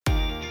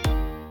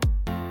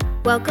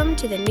Welcome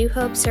to the New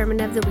Hope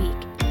Sermon of the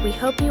Week. We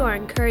hope you are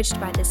encouraged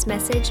by this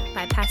message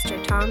by Pastor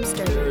Tom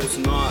Sturman. There is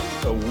not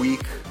a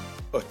week,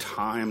 a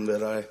time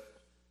that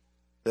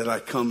I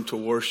come to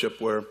worship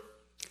where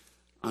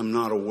I'm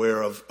not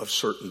aware of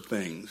certain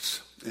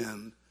things.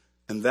 And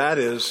that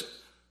is,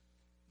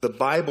 the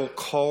Bible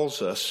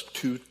calls us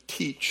to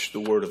teach the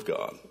Word of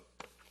God.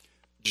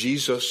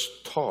 Jesus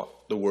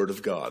taught the Word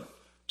of God.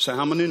 So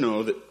how many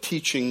know that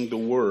teaching the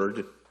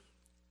Word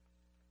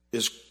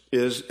is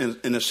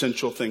an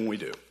essential thing we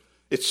do?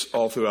 It's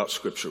all throughout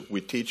Scripture.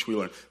 We teach, we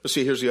learn. But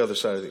see, here's the other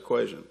side of the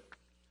equation.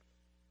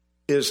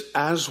 Is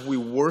as we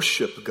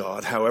worship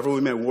God, however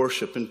we may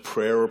worship in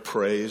prayer or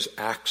praise,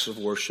 acts of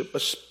worship,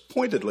 but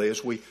pointedly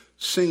as we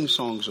sing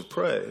songs of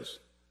praise,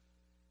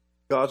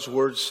 God's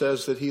Word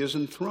says that He is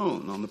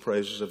enthroned on the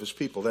praises of His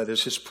people. That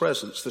is, His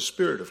presence, the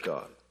Spirit of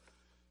God,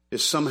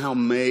 is somehow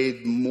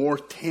made more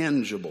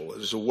tangible,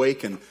 is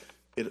awakened.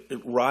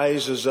 It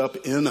rises up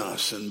in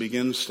us and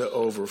begins to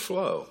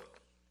overflow.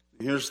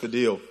 Here's the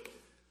deal.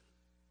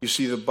 You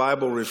see, the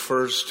Bible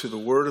refers to the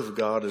Word of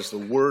God as the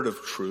Word of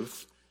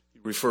truth.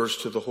 It refers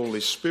to the Holy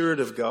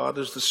Spirit of God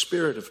as the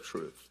Spirit of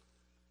truth.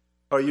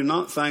 Are you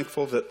not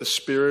thankful that the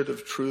Spirit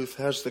of truth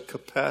has the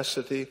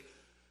capacity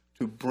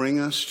to bring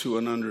us to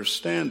an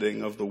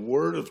understanding of the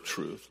Word of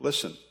truth?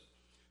 Listen,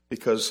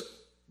 because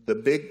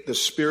the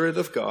Spirit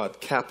of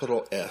God,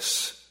 capital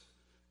S,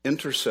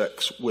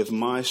 intersects with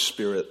my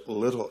spirit,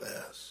 little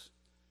s.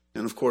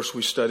 And of course,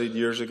 we studied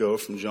years ago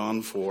from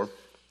John 4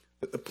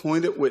 that the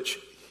point at which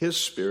His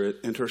Spirit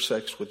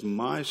intersects with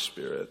my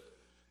spirit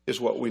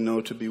is what we know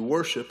to be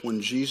worship,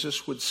 when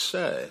Jesus would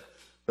say,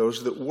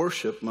 those that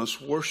worship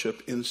must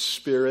worship in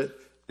spirit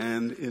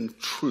and in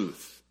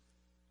truth.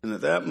 And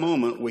at that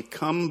moment, we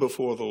come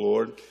before the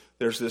Lord.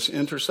 There's this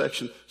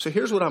intersection. So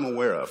here's what I'm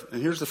aware of,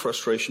 and here's the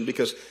frustration,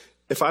 because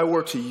if I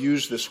were to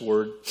use this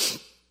word,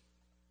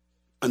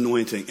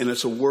 anointing, and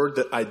it's a word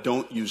that I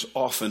don't use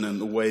often in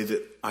the way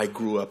that I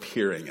grew up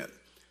hearing it.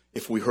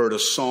 If we heard a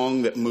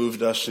song that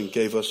moved us and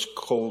gave us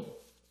cold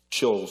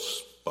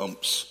chills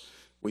bumps,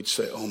 we'd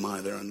say, oh my,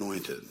 they're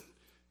anointed.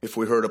 If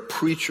we heard a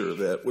preacher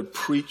that would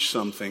preach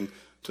something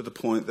to the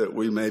point that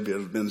we maybe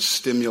have been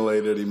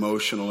stimulated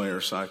emotionally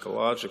or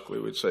psychologically,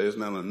 we'd say,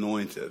 isn't that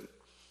anointed?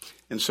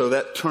 And so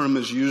that term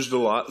is used a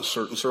lot in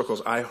certain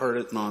circles. I heard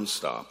it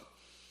nonstop.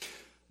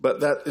 But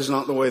that is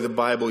not the way the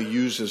Bible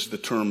uses the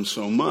term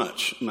so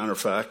much. Matter of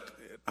fact,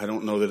 I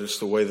don't know that it's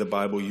the way the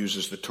Bible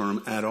uses the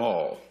term at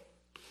all.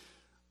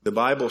 The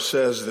Bible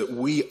says that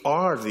we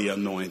are the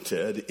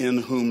anointed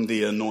in whom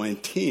the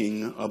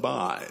anointing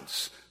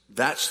abides.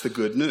 That's the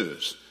good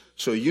news.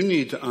 So you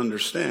need to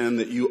understand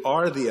that you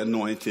are the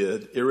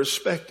anointed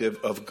irrespective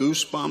of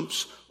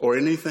goosebumps or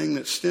anything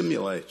that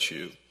stimulates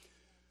you.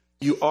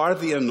 You are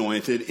the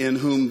anointed in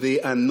whom the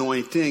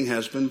anointing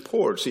has been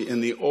poured. See, in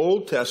the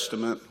Old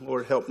Testament,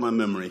 Lord help my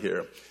memory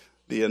here,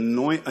 the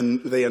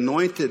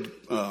anointed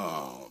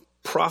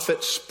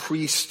prophets,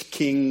 priests,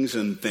 kings,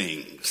 and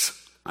things.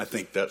 I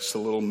think that's the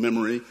little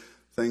memory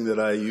thing that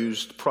I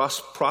used.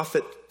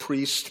 Prophet,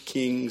 priest,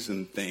 kings,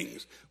 and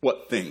things.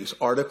 What things?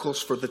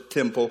 Articles for the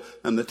temple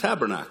and the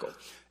tabernacle.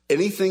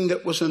 Anything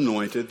that was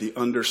anointed, the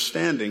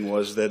understanding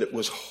was that it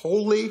was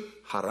holy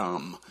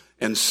haram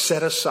and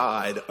set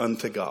aside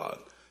unto God.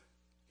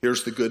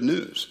 Here's the good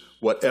news.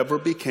 Whatever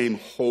became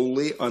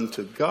holy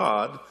unto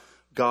God,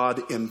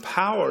 God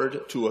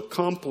empowered to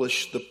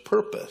accomplish the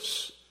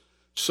purpose.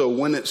 So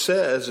when it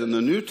says in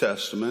the New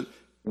Testament,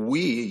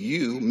 we,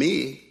 you,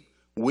 me,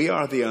 we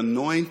are the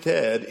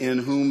anointed in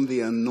whom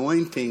the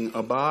anointing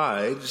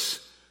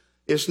abides,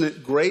 isn't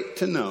it great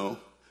to know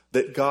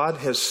that God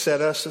has set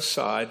us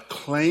aside,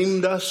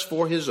 claimed us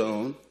for His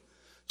own,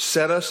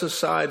 set us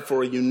aside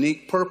for a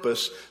unique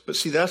purpose? But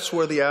see, that's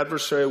where the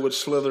adversary would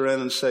slither in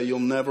and say, you'll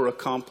never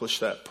accomplish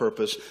that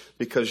purpose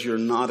because you're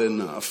not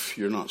enough.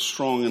 You're not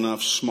strong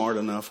enough, smart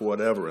enough,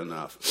 whatever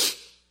enough.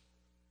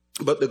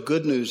 But the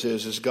good news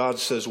is God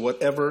says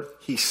whatever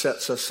He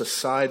sets us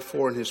aside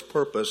for in His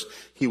purpose,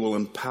 He will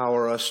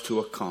empower us to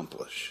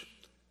accomplish.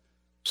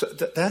 So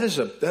that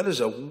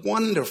is a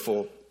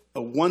wonderful,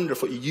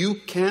 you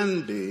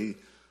can be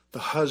the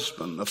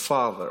husband, the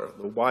father,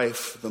 the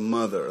wife, the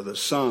mother, the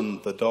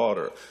son, the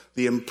daughter,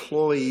 the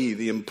employee,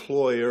 the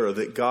employer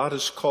that God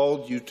has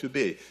called you to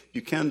be.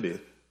 You can be.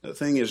 The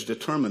thing is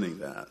determining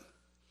that.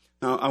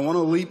 Now, I want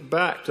to leap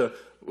back to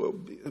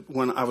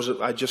when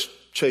I just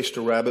chased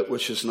a rabbit,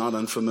 which is not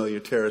unfamiliar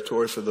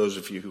territory for those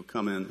of you who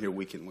come in here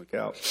week in, week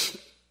out.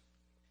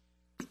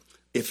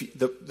 If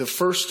the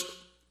first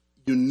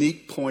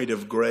unique point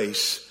of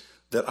grace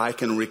that I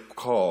can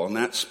recall, and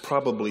that's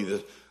probably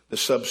the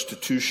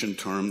substitution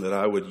term that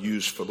I would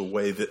use for the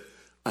way that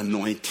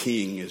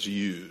anointing is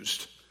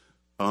used.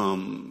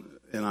 And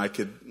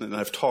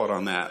I've taught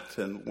on that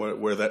and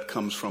where that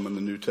comes from in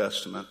the New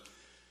Testament.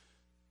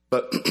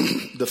 But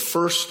the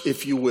first,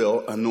 if you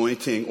will,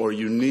 anointing or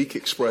unique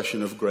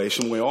expression of grace,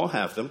 and we all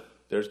have them,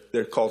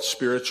 they're called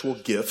spiritual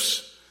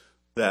gifts.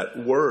 That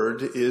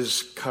word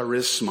is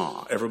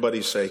charisma.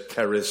 Everybody say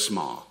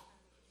charisma.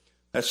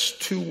 That's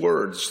two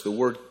words. The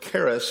word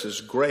charis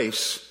is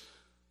grace.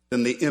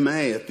 Then the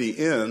M-A at the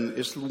end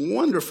is a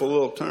wonderful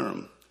little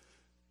term.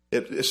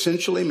 It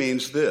essentially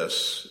means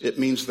this. It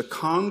means the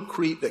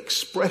concrete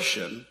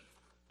expression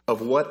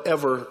of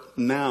whatever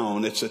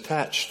noun it's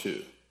attached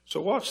to.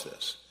 So watch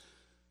this.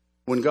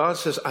 When God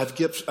says, I've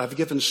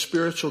given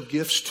spiritual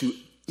gifts to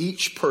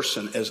each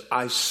person as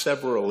I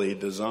severally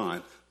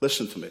design.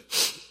 Listen to me.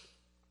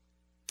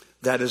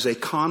 That is a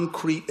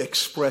concrete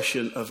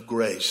expression of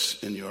grace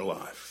in your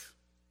life.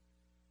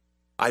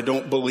 I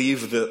don't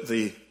believe that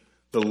the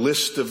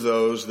list of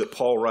those that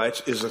Paul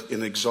writes is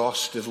an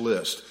exhaustive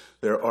list.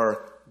 There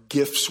are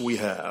gifts we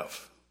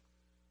have.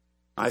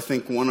 I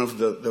think one of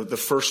the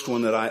first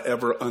one that I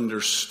ever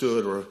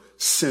understood or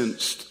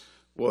sensed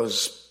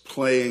was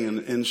playing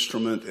an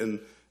instrument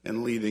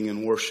and leading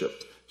in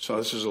worship. So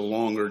this is a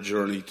longer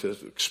journey to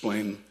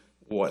explain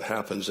what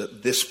happens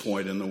at this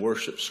point in the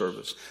worship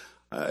service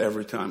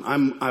every time.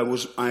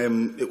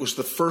 It was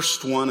the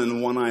first one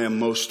and one I am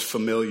most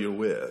familiar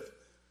with.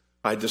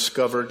 I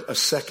discovered a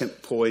second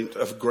point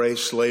of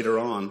grace later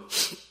on.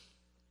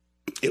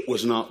 It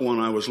was not one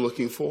I was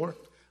looking for.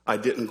 I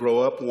didn't grow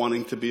up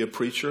wanting to be a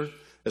preacher.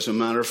 As a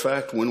matter of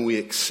fact, when we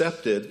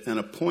accepted an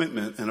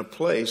appointment and a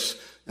place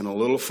in a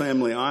little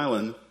family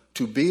island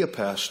to be a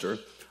pastor,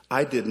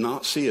 I did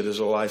not see it as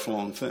a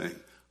lifelong thing.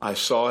 I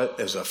saw it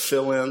as a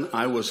fill-in.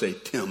 I was a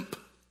temp.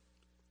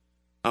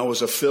 I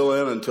was a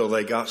fill-in until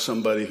they got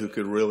somebody who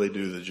could really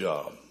do the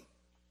job.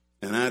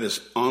 And that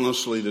is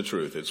honestly the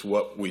truth. It's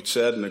what we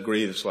said and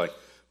agreed. It's like,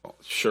 well,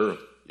 sure,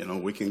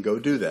 we can go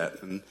do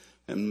that. And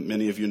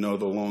many of you know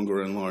the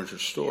longer and larger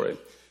story.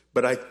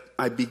 But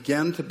I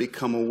began to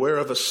become aware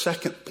of a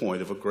second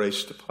point of a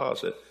grace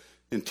deposit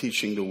in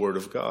teaching the Word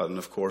of God. And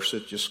of course,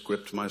 it just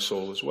gripped my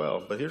soul as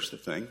well. But here's the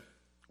thing.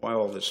 Why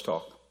all this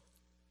talk?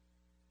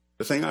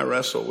 The thing I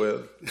wrestle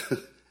with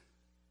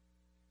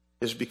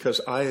is because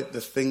I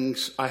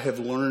have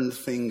learned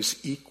things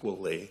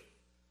equally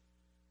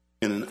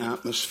in an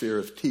atmosphere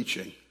of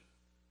teaching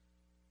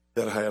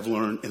that I have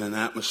learned in an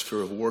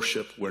atmosphere of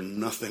worship where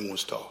nothing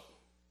was taught.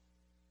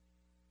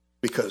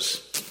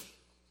 Because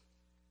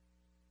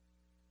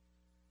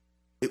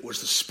it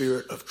was the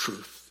Spirit of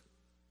truth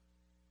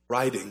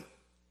writing,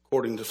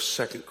 according to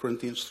 2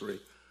 Corinthians 3,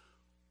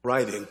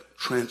 writing,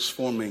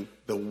 transforming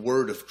the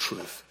word of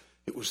truth.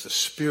 It was the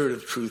Spirit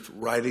of truth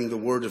writing the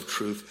word of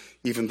truth,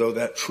 even though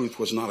that truth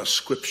was not a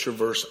scripture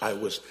verse I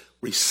was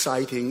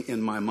reciting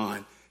in my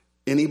mind.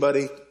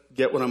 Anybody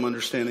get what I'm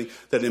understanding?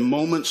 That in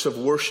moments of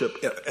worship,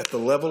 at the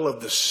level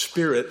of the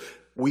Spirit,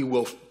 we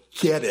will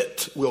get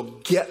it. We'll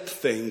get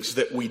things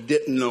that we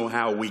didn't know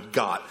how we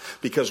got.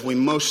 Because we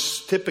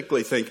most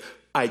typically think,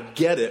 I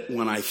get it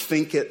when I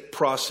think it,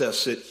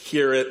 process it,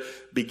 hear it,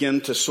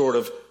 begin to sort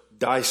of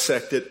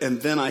dissect it,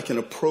 and then I can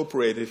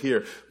appropriate it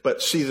here.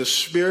 But see, the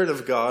Spirit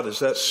of God is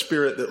that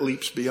Spirit that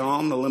leaps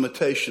beyond the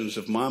limitations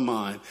of my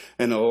mind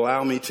and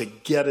allow me to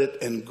get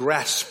it and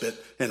grasp it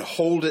and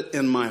hold it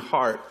in my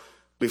heart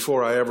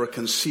before I ever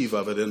conceive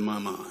of it in my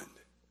mind.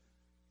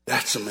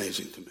 That's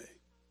amazing to me.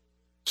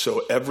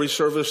 So every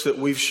service that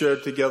we've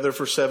shared together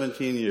for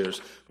 17 years,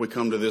 we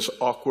come to this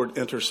awkward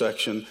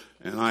intersection,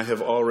 and I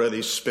have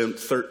already spent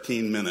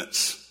 13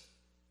 minutes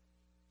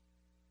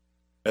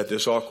at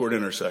this awkward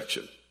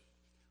intersection.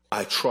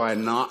 I try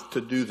not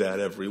to do that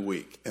every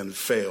week and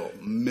fail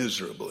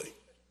miserably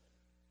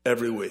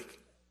every week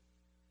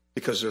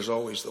because there's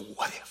always the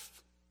what if.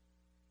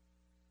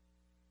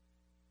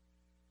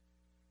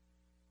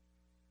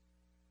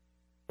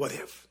 What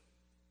if?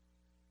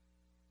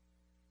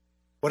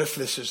 What if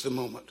this is the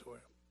moment where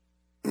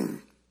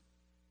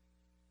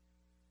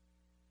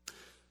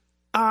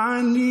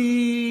I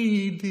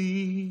need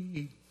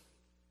thee?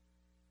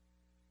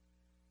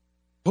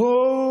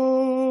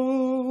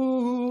 Oh,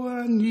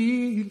 I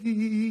need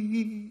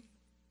thee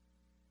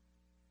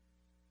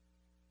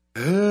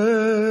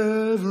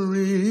every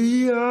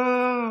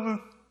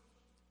hour.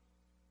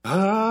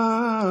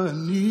 I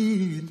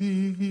need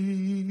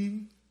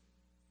thee.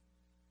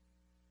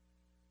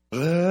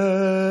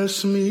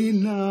 Bless me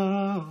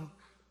now,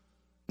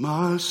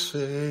 my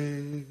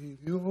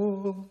Savior.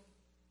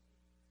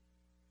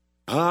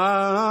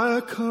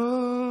 I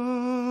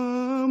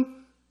come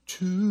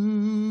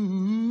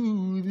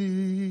to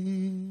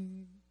thee.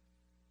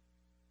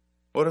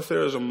 What if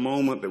there is a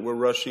moment that we're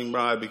rushing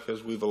by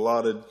because we've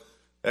allotted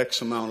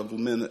X amount of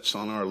minutes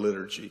on our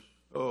liturgy?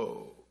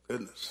 Oh,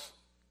 goodness.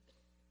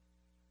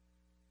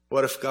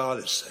 What if God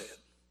is saying,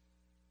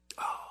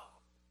 oh,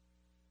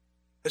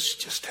 let's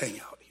just hang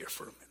out here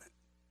for a minute?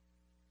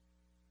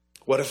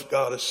 What if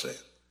God is saying,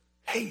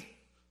 hey,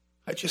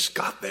 I just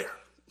got there.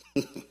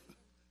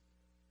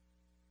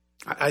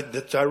 I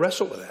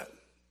wrestle with that.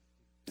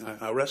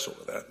 I wrestle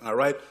with that.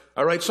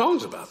 I write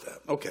songs about that.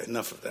 Okay,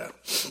 enough of that.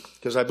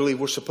 Because I believe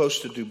we're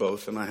supposed to do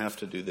both, and I have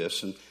to do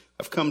this. And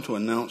I've come to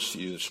announce to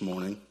you this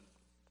morning,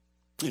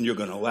 and you're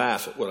going to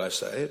laugh at what I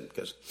say,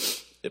 because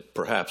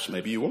perhaps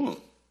maybe you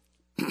won't.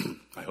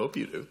 I hope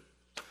you do.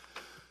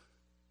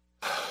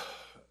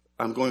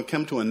 I'm going to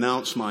come to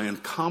announce my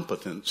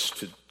incompetence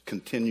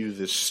continue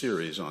this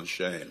series on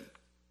shame.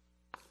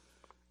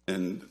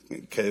 And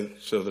okay,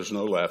 so there's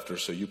no laughter,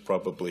 so you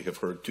probably have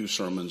heard 2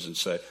 sermons and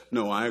say,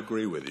 no, I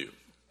agree with you.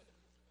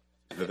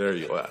 But there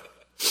you are.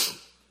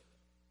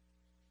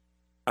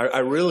 I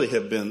really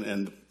have been,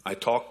 and I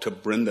talked to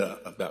Brenda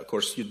about, of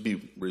course, you'd be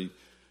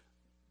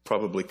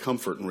probably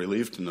comfort and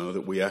relieved to know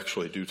that we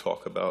actually do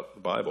talk about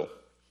the Bible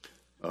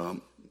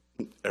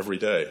every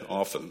day,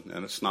 often.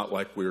 And it's not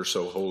like we're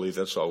so holy,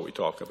 that's all we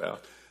talk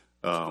about.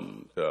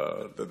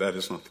 That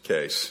is not the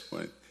case.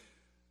 Right?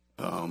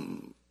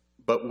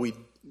 But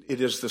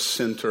it is the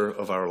center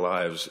of our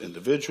lives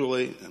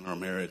individually and our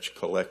marriage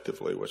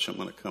collectively, which I'm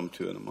going to come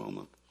to in a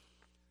moment.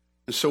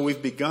 And so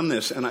we've begun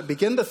this, and I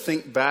begin to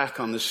think back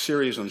on this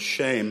series on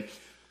shame,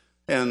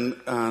 and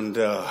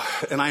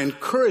I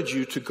encourage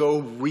you to go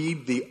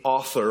read the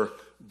author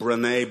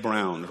Brené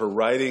Brown. Her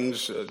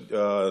writings,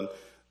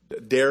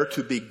 Dare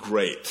to be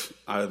Great.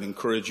 I'd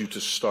encourage you to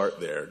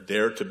start there.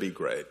 Dare to be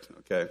great.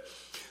 Okay,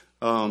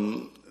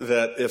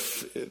 that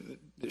if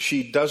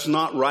she does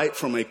not write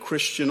from a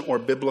Christian or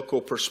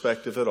biblical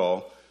perspective at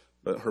all,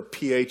 but her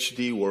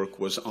PhD work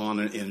was on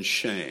and in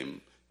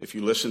shame. If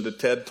you listen to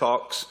TED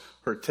Talks,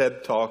 her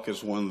TED Talk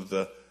is one of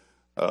the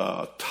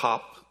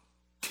top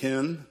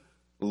 10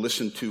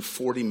 listened to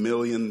 40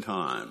 million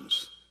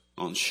times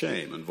on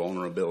shame and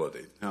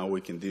vulnerability, how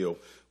we can deal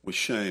with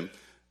shame.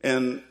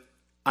 And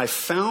I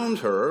found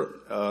her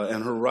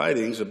and her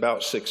writings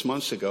about 6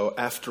 months ago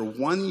after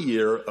 1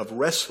 year of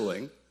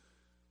wrestling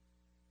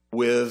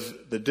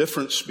with the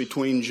difference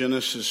between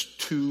Genesis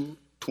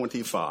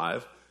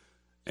 2:25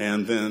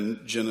 and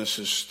then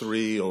Genesis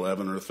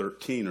 3:11 or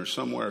 13 or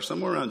somewhere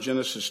around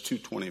Genesis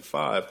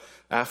 2:25,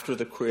 after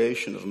the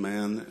creation of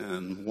man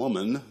and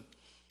woman,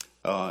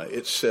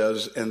 it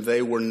says, and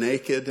they were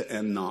naked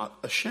and not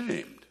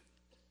ashamed.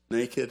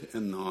 Naked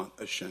and not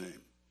ashamed.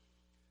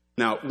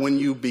 Now, when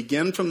you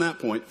begin from that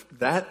point,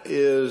 that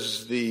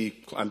is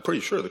I'm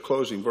pretty sure, the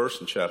closing verse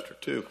in chapter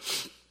 2.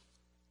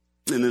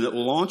 And then it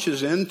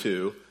launches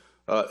into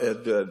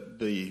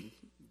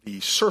the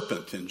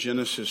serpent in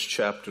Genesis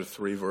chapter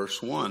 3,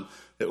 verse 1.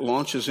 It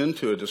launches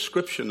into a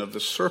description of the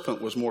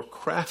serpent was more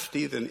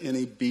crafty than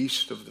any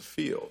beast of the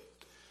field.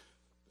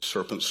 The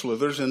serpent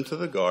slithers into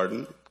the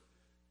garden,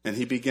 and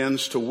he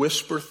begins to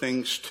whisper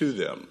things to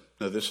them.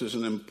 Now, this is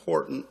an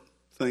important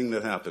thing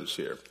that happens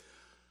here.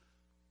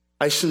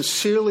 I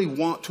sincerely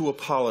want to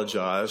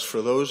apologize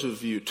to those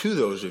of you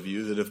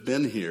that have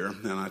been here,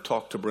 and I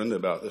talked to Brenda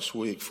about this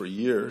week for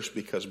years,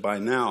 because by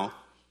now,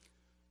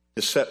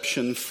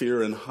 deception,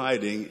 fear, and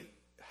hiding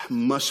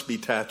must be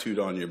tattooed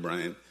on your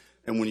brain.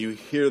 And when you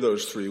hear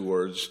those 3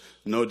 words,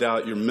 no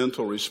doubt your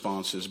mental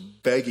response is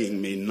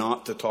begging me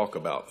not to talk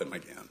about them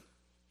again.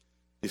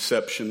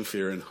 Deception,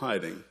 fear, and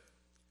hiding.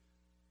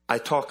 I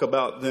talk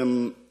about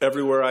them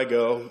everywhere I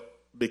go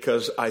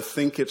because I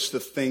think it's the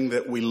thing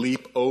that we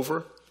leap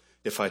over.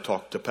 If I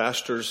talk to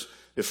pastors,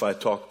 if I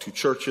talk to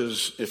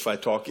churches, if I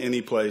talk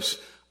any place,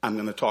 I'm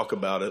going to talk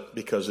about it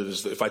because it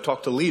is, if I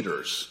talk to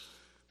leaders,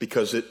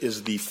 because it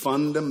is the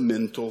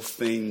fundamental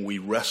thing we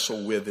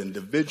wrestle with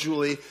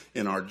individually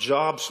in our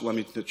jobs. Let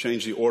me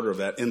change the order of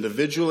that.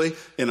 Individually,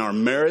 in our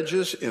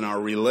marriages, in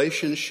our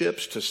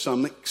relationships to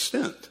some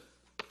extent.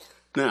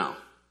 Now,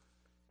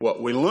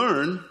 what we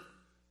learn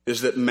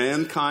is that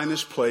mankind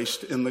is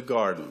placed in the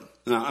garden.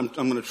 Now, I'm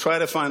going to try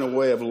to find a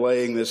way of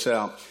laying this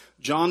out.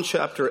 John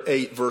chapter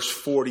 8, verse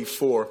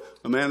 44.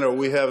 Amanda, are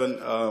we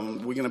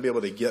going to be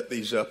able to get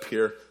these up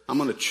here? I'm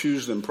going to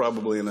choose them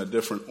probably in a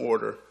different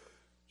order.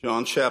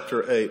 John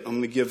chapter 8. I'm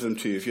going to give them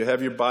to you. If you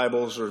have your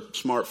Bibles or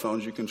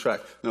smartphones, you can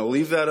track. Now,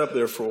 leave that up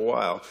there for a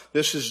while.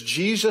 This is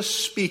Jesus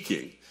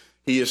speaking.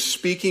 He is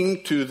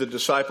speaking to the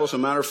disciples. As a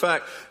matter of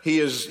fact, it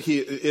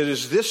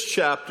is this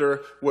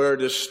chapter where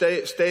it is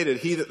stated,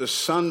 he that the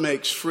Son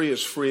makes free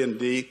is free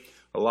indeed.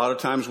 A lot of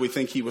times we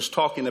think he was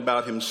talking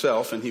about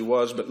himself, and he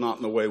was, but not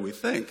in the way we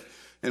think.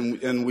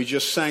 And we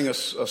just sang a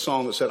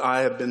song that said,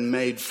 I have been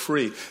made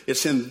free.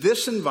 It's in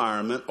this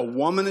environment, a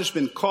woman has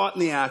been caught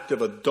in the act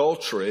of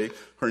adultery.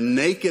 Her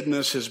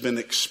nakedness has been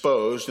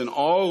exposed. In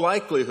all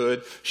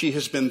likelihood, she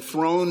has been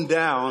thrown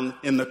down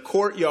in the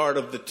courtyard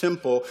of the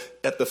temple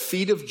at the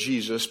feet of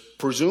Jesus,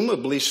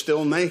 presumably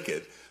still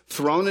naked.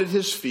 Thrown at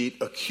his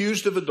feet,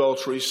 accused of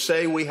adultery,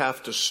 say we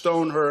have to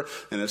stone her.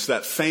 And it's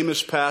that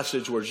famous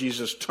passage where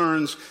Jesus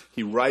turns,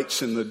 he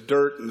writes in the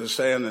dirt and the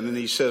sand, and then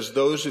he says,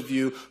 those of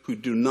you who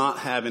do not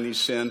have any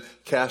sin,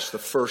 cast the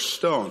first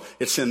stone.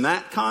 It's in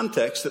that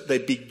context that they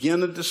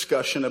begin a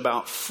discussion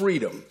about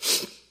freedom.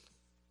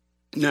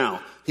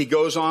 Now, he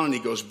goes on and he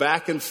goes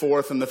back and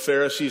forth, and the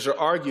Pharisees are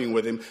arguing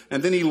with him.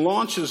 And then he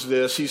launches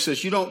this. He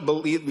says, you don't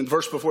believe, in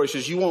verse before he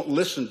says, you won't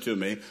listen to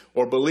me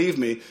or believe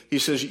me. He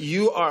says,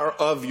 you are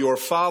of your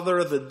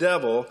father, the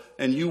devil,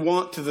 and you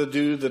want to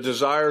do the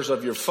desires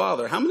of your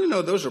father. How many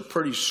know those are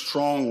pretty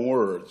strong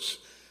words?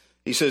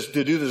 He says,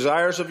 to do the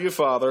desires of your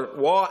father.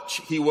 Watch,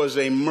 he was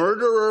a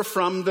murderer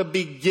from the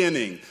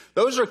beginning.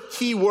 Those are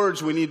key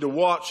words we need to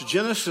watch.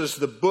 Genesis,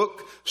 the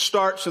book,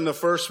 starts in the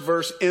first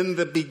verse, in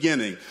the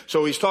beginning.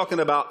 So he's talking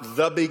about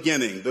the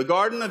beginning. The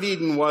Garden of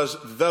Eden was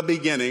the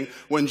beginning.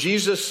 When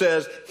Jesus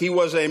says he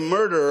was a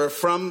murderer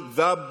from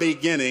the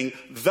beginning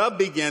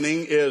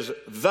is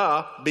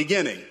the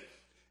beginning.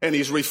 And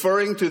he's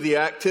referring to the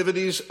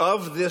activities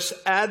of this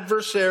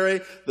adversary,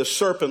 the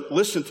serpent,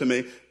 listen to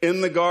me, in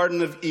the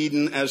Garden of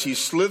Eden as he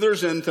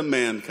slithers into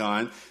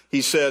mankind.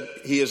 He said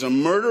he is a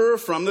murderer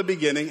from the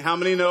beginning. How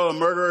many know a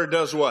murderer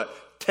does what?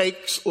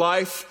 Takes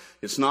life.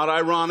 It's not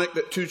ironic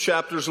that 2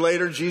 chapters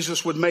later,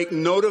 Jesus would make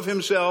note of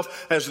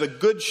himself as the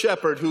good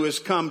shepherd who has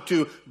come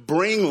to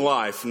bring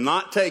life,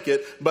 not take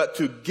it, but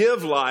to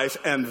give life,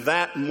 and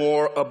that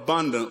more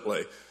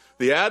abundantly.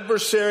 The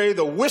adversary,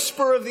 the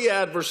whisper of the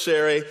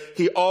adversary,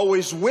 he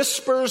always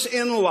whispers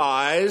in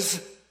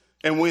lies.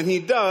 And when he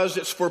does,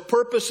 it's for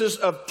purposes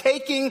of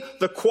taking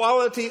the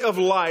quality of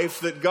life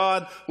that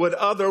God would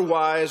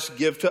otherwise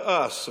give to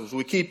us. As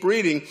we keep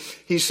reading,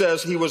 he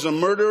says he was a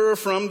murderer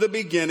from the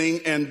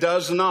beginning and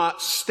does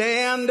not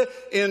stand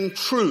in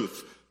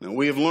truth. Now,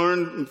 we have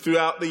learned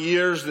throughout the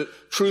years that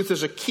truth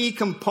is a key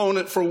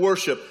component for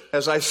worship,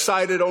 as I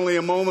cited only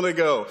a moment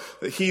ago.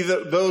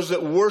 That those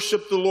that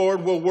worship the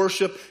Lord will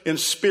worship in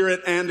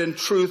spirit and in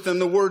truth.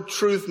 And the word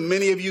truth,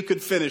 many of you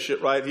could finish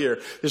it right here,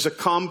 is a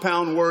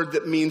compound word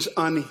that means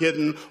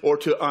unhidden or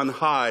to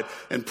unhide.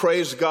 And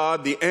praise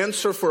God, the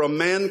answer for a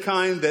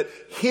mankind that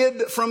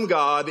hid from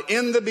God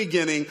in the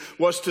beginning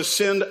was to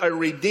send a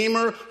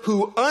Redeemer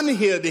who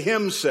unhid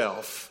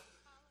himself,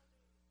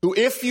 who,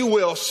 if you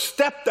will,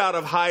 stepped out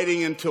of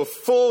hiding into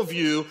full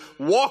view,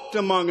 walked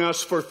among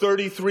us for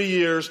 33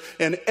 years,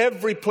 and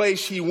every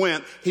place he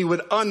went, he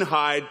would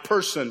unhide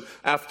person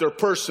after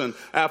person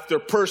after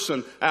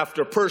person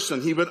after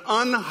person. He would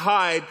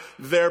unhide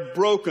their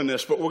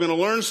brokenness. But we're going to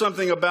learn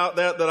something about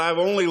that I've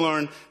only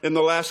learned in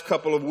the last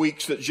couple of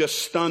weeks that just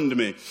stunned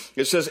me.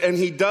 It says, and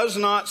he does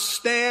not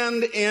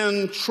stand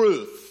in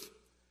truth,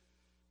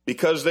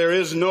 because there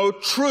is no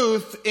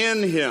truth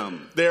in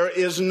him. There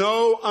is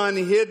no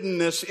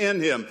unhiddenness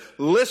in him.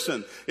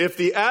 Listen, if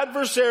the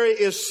adversary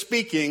is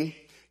speaking,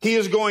 he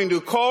is going to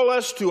call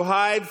us to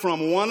hide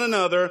from one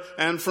another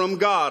and from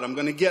God. I'm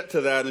going to get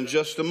to that in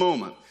just a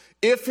moment.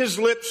 If his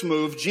lips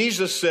move,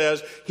 Jesus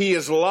says he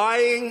is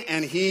lying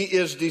and he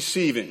is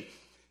deceiving.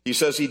 He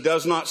says he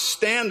does not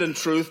stand in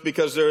truth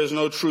because there is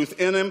no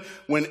truth in him.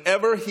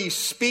 Whenever he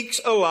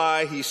speaks a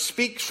lie, he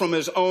speaks from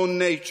his own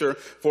nature,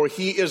 for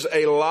he is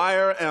a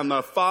liar and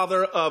the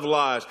father of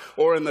lies.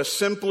 Or in the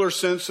simpler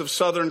sense of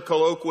Southern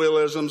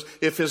colloquialisms,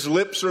 if his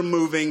lips are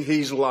moving,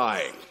 he's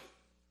lying.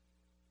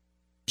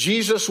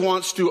 Jesus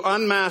wants to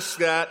unmask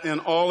that in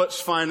all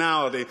its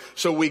finality.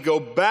 So we go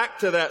back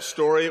to that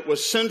story. It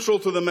was central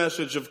to the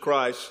message of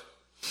Christ.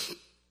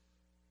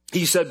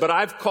 He said, but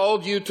I've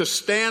called you to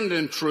stand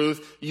in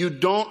truth. You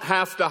don't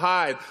have to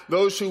hide.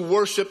 Those who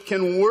worship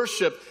can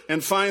worship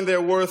and find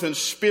their worth in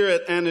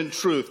spirit and in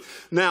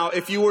truth. Now,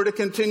 if you were to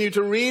continue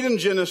to read in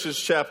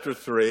Genesis chapter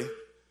 3,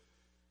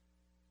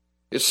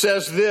 it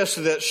says this,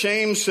 that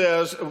Shem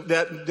says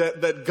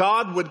that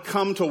God would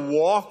come to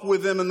walk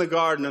with them in the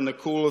garden in the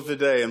cool of the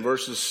day in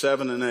verses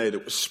 7 and 8.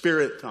 It was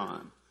spirit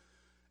time.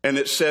 And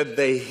it said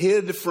they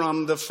hid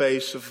from the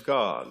face of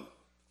God.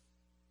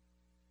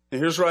 And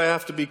here's where I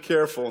have to be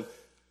careful.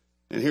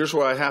 And here's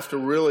where I have to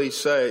really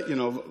say,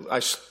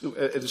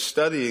 in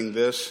studying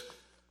this,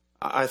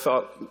 I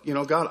thought,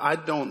 God, I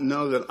don't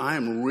know that I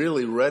am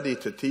really ready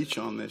to teach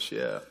on this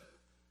yet.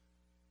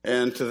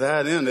 And to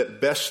that end, at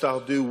best I'll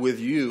do with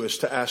you is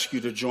to ask you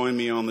to join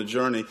me on the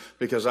journey,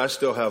 because I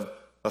still have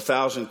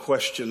 1,000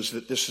 questions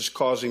that this is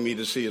causing me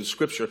to see in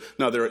Scripture.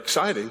 Now, they're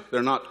exciting.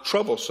 They're not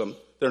troublesome.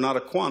 They're not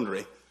a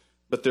quandary.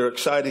 But they're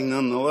exciting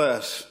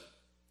nonetheless.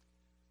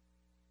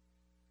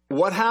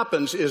 What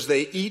happens is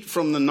they eat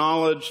from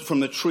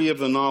the tree of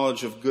the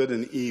knowledge of good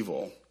and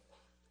evil.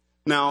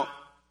 Now,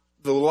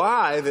 the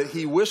lie that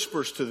he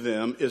whispers to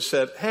them is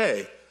said,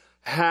 hey,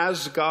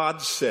 has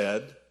God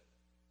said?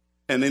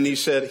 And then he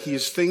said,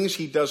 he's things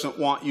he doesn't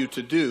want you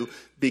to do,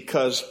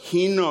 because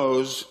he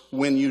knows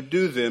when you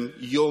do them,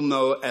 you'll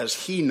know as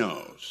he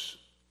knows.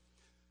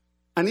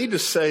 I need to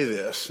say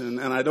this,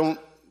 and I don't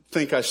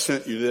think I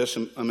sent you this,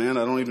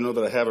 Amanda. I don't even know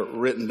that I have it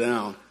written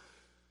down.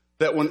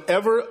 That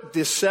whenever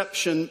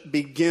deception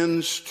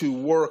begins to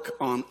work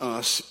on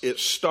us, it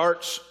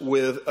starts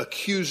with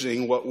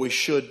accusing what we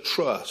should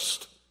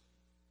trust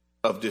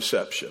of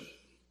deception.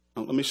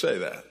 Now, let me say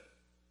that.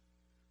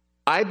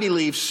 I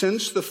believe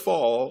since the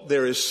fall,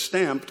 there is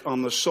stamped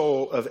on the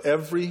soul of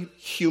every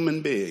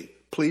human being,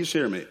 please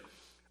hear me,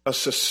 a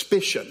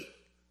suspicion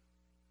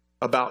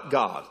about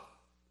God.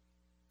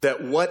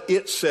 That what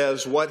it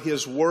says, what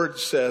his word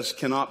says,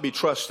 cannot be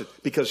trusted.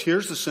 Because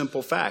here's the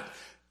simple fact.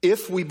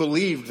 If we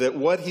believed that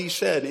what he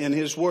said in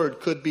his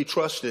word could be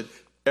trusted,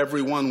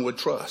 everyone would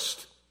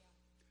trust.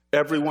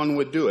 Everyone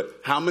would do it.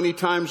 How many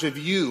times have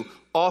you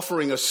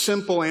offering a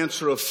simple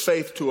answer of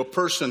faith to a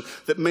person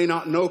that may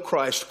not know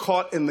Christ,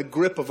 caught in the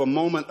grip of a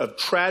moment of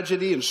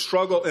tragedy and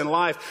struggle in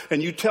life,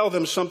 and you tell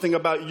them something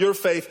about your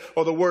faith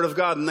or the Word of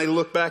God, and they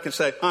look back and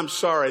say, I'm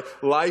sorry,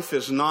 life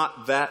is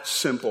not that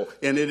simple,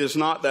 and it is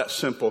not that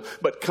simple,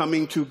 but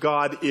coming to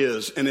God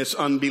is, and it's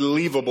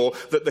unbelievable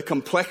that the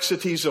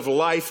complexities of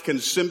life can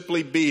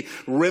simply be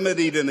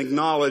remedied and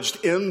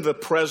acknowledged in the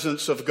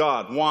presence of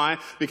God. Why?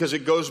 Because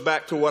it goes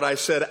back to what I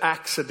said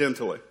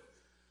accidentally.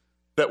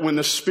 That when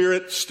the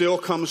Spirit still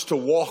comes to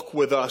walk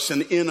with us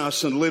and in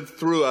us and live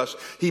through us,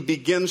 He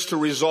begins to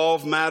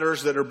resolve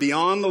matters that are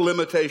beyond the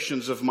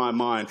limitations of my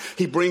mind.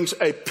 He brings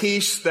a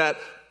peace that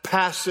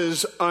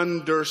passes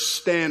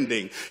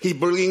understanding. He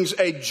brings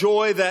a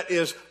joy that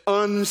is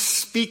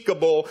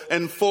unspeakable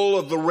and full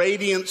of the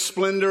radiant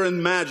splendor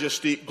and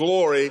majesty,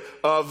 glory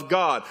of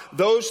God.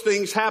 Those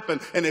things happen.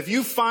 And if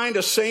you find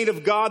a saint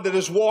of God that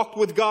has walked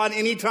with God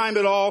any time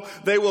at all,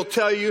 they will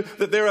tell you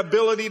that their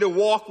ability to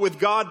walk with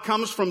God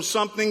comes from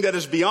something that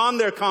is beyond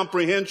their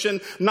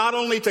comprehension, not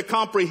only to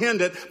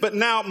comprehend it, but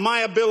now my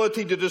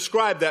ability to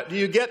describe that. Do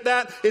you get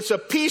that? It's a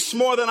peace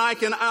more than I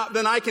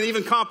can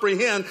even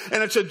comprehend,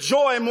 and it's a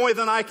joy more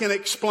than I can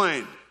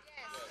explain.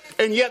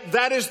 And yet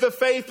that is the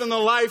faith and the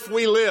life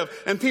we live.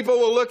 And people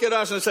will look at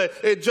us and say,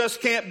 it just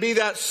can't be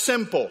that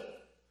simple.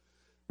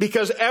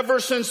 Because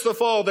ever since the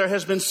fall, there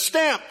has been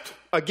stamped,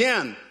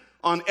 again,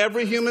 on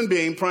every human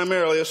being,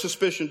 primarily a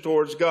suspicion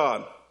towards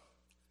God.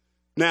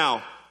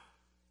 Now,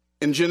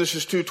 in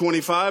Genesis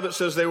 2:25, it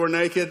says they were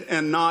naked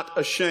and not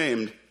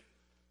ashamed.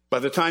 By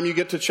the time you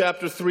get to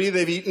chapter 3,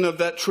 they've eaten of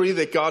that tree,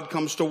 that God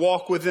comes to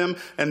walk with them.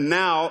 And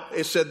now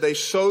it said they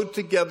sewed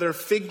together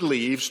fig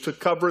leaves to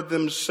cover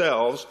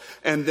themselves,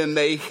 and then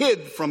they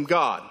hid from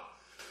God.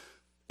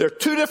 There are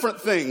two different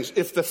things.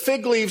 If the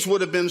fig leaves would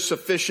have been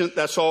sufficient,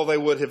 that's all they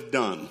would have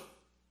done.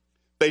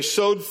 They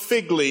sewed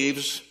fig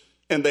leaves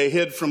and they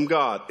hid from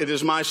God. It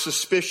is my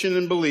suspicion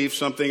and belief,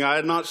 something I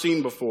had not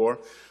seen before,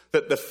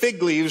 that the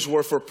fig leaves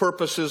were for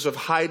purposes of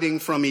hiding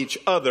from each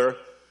other.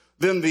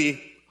 Then the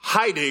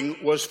hiding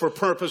was for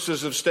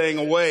purposes of staying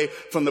away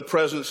from the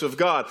presence of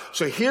God.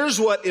 So here's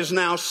what is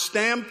now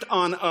stamped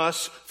on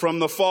us from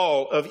the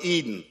fall of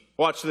Eden.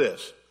 Watch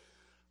this.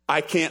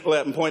 I'm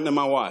pointing to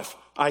my wife,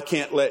 I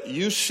can't let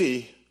you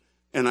see,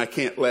 and I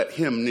can't let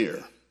him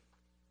near.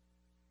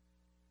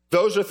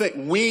 Those are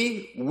things.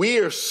 We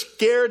are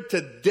scared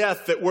to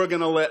death that we're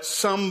going to let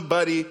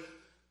somebody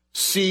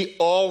see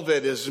all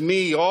that is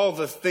me, all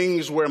the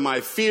things where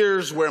my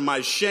fears, where my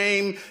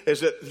shame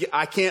is, that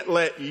I can't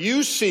let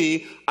you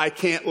see, I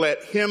can't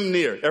let him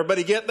near.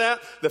 Everybody get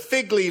that? The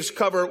fig leaves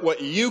cover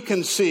what you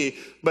can see,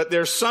 but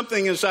there's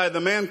something inside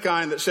the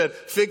mankind that said,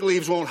 fig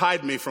leaves won't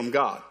hide me from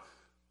God.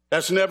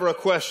 That's never a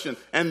question.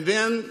 And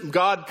then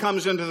God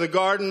comes into the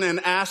garden and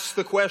asks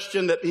the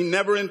question that He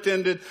never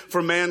intended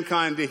for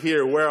mankind to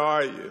hear. Where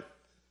are you?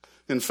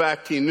 In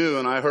fact, He knew,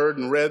 and I heard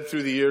and read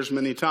through the years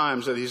many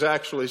times, that He's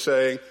actually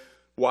saying,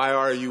 why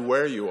are you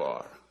where you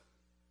are?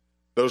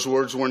 Those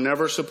words were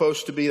never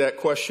supposed to be, that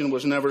question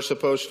was never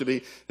supposed to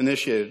be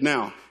initiated.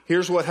 Now,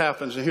 here's what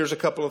happens, and here's a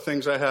couple of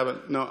things that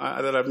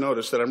I've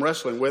noticed that I'm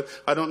wrestling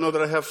with. I don't know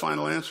that I have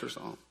final answers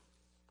on.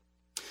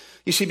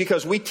 You see,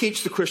 because we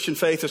teach the Christian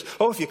faith as,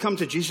 if you come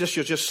to Jesus,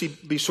 you'll just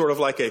be sort of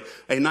like a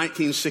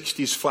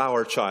 1960s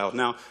flower child.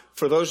 Now,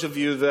 for those of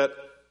you that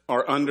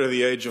are under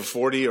the age of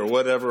 40 or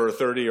whatever, or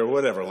 30 or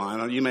whatever,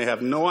 Lionel, you may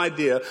have no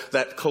idea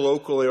that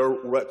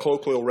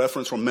colloquial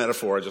reference or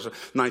metaphor, just a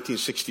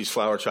 1960s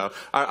flower child.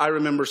 I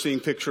remember seeing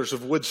pictures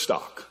of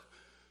Woodstock.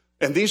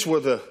 And these were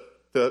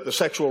the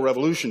sexual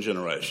revolution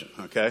generation,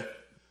 okay?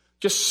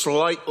 Just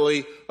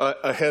slightly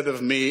ahead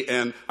of me.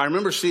 And I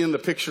remember seeing the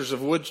pictures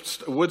of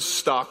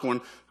Woodstock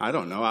when, I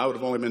don't know, I would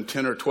have only been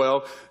 10 or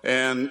 12.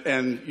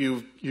 And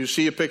you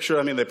see a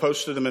picture, they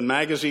posted them in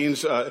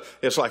magazines.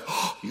 It's like,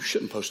 you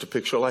shouldn't post a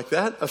picture like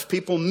that of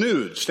people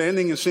nude,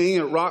 standing and singing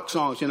at rock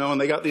songs, and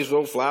they got these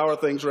little flower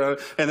things around it.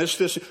 And it's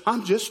this,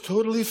 I'm just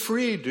totally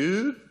free,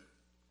 dude.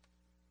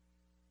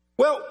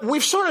 Well,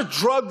 we've sort of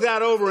drugged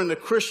that over into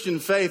Christian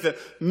faith that,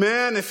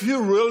 man, if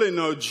you really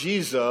know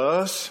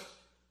Jesus,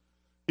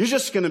 you're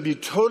just going to be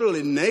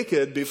totally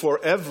naked before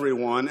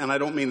everyone, and I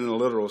don't mean in a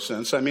literal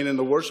sense. I mean in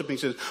the worshiping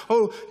sense.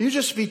 You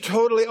just be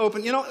totally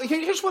open.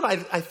 Here's what I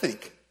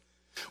think.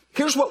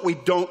 Here's what we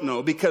don't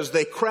know, because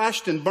they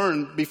crashed and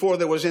burned before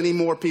there was any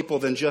more people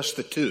than just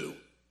the two.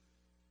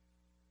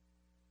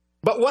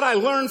 But what I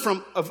learned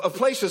from of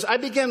places, I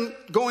began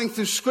going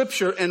through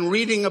Scripture and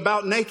reading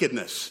about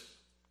nakedness.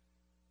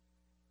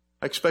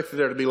 I expected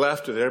there to be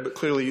laughter there, but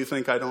clearly you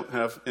think I don't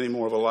have any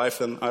more of a life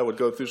than I would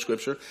go through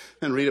Scripture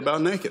and read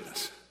about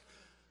nakedness.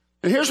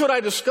 And here's what I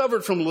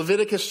discovered from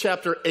Leviticus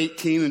chapter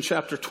 18 and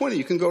chapter 20.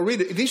 You can go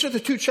read it. These are the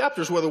two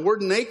chapters where the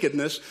word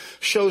nakedness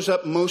shows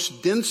up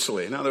most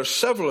densely. Now, there's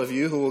several of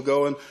you who will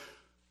go and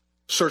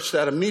search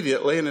that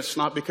immediately, and it's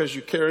not because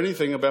you care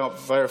anything about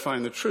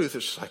verifying the truth.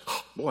 It's just like,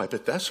 I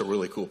bet that's a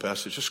really cool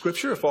passage of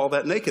Scripture if all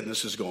that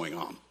nakedness is going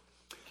on.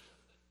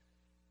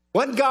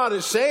 What God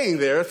is saying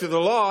there through the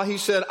law, He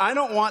said, I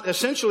don't want,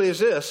 essentially is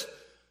this,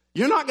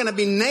 You're not going to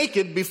be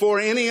naked before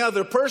any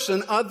other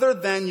person other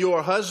than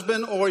your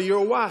husband or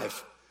your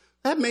wife.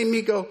 That made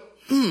me go,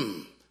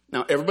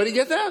 Now, everybody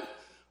get that?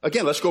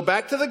 Again, let's go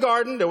back to the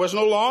garden. There was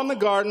no law in the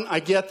garden.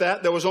 I get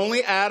that. There was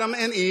only Adam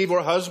and Eve,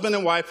 or husband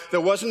and wife. There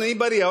wasn't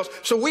anybody else.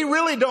 So we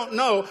really don't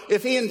know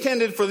if he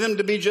intended for them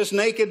to be just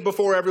naked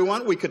before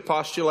everyone. We could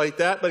postulate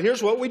that. But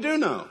here's what we do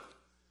know.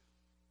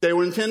 They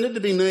were intended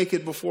to be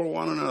naked before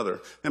one another.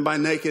 And by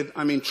naked,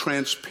 I mean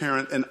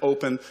transparent and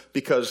open,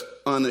 because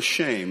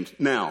unashamed.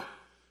 Now,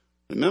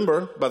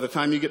 remember, by the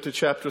time you get to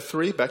chapter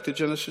 3, back to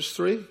Genesis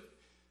 3,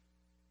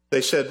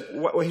 he said,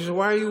 why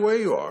are you where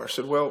you are? I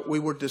said, well, we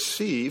were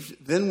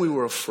deceived, then we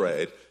were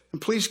afraid.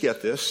 And please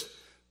get this.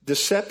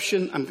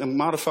 Deception, I'm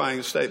modifying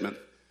the statement.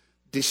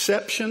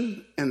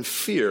 Deception and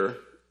fear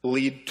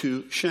lead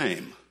to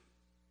shame.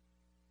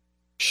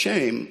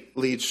 Shame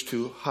leads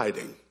to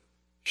hiding.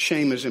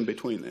 Shame is in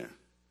between there.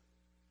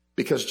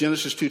 Because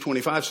Genesis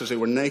 2:25 says they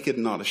were naked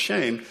and not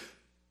ashamed.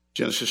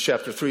 Genesis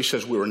chapter 3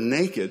 says we were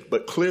naked,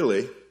 but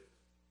clearly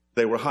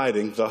they were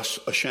hiding, thus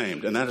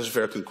ashamed. And that is a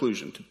fair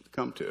conclusion to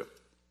come to.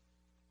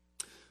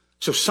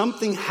 So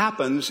something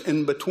happens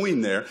in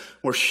between there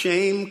where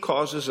shame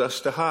causes us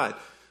to hide.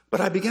 But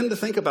I begin to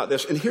think about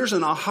this, and here's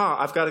an aha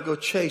I've got to go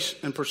chase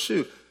and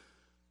pursue.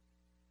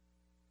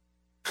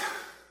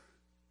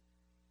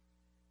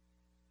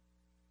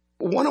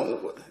 One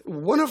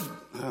of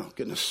oh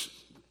goodness,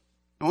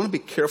 I want to be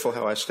careful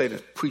how I state a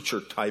preacher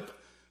type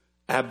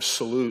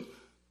absolute.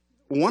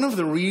 One of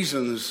the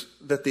reasons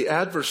that the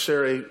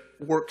adversary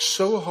works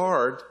so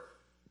hard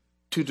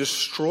to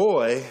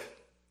destroy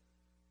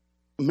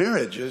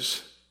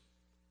marriages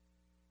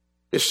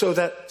is so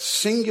that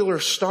singular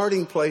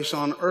starting place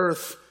on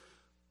earth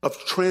of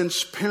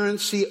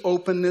transparency,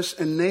 openness,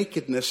 and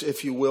nakedness,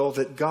 if you will,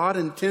 that God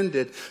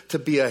intended to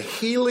be a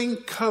healing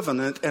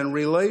covenant and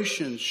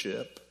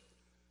relationship.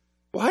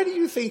 Why do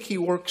you think he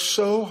works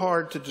so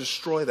hard to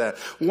destroy that?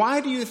 Why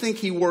do you think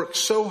he works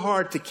so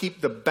hard to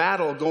keep the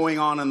battle going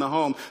on in the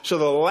home? So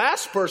the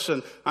last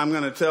person I'm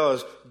going to tell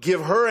is,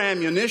 give her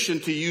ammunition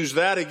to use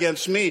that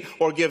against me,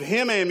 or give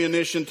him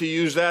ammunition to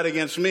use that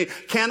against me.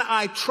 Can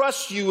I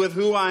trust you with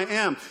who I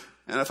am?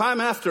 And if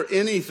I'm after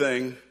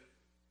anything,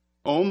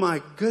 oh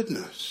my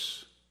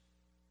goodness.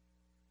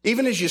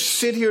 Even as you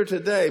sit here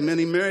today,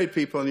 many married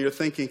people, and you're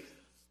thinking,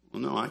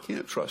 well, no, I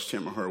can't trust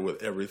him or her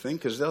with everything,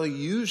 because they'll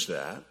use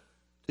that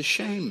to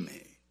shame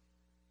me.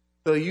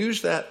 They'll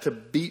use that to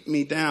beat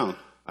me down.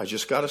 I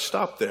just got to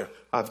stop there.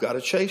 I've got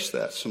to chase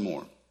that some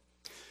more.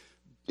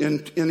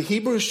 In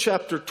Hebrews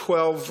chapter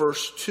 12,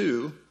 verse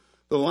 2,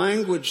 the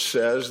language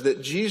says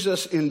that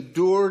Jesus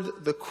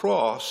endured the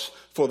cross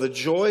for the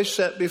joy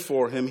set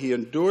before him. He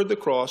endured the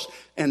cross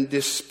and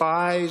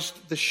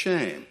despised the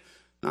shame.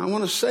 Now, I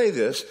want to say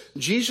this.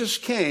 Jesus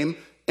came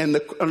and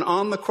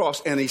on the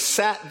cross, and he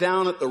sat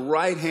down at the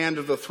right hand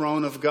of the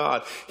throne of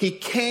God. He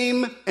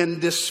came and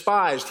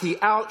despised. He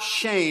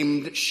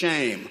outshamed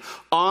shame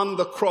on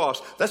the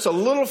cross. That's a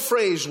little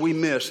phrase we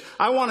miss.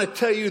 I want to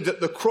tell you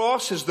that the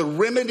cross is the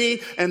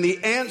remedy and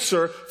the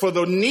answer for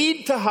the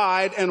need to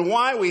hide and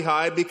why we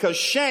hide, because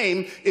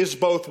shame is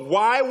both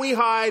why we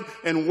hide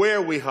and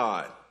where we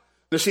hide.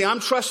 Now, see, I'm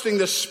trusting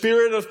the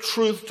Spirit of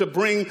truth to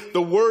bring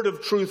the word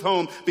of truth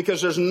home,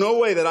 because there's no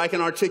way that I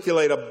can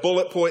articulate a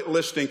bullet point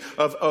listing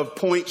of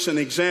points and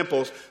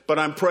examples, but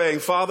I'm praying,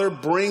 Father,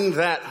 bring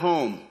that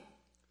home.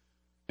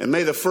 And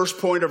may the first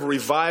point of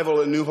revival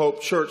at New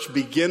Hope Church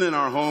begin in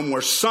our home,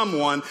 where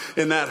someone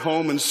in that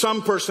home and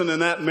some person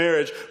in that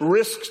marriage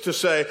risks to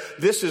say,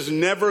 this is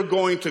never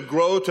going to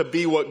grow to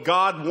be what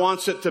God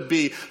wants it to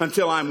be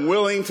until I'm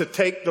willing to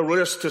take the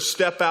risk to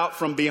step out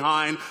from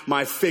behind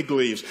my fig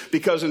leaves.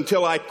 Because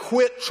until I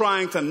quit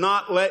trying to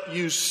not let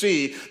you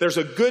see, there's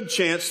a good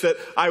chance that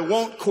I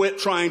won't quit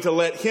trying to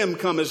let him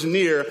come as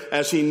near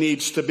as he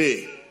needs to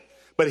be.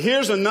 But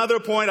here's another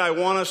point I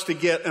want us to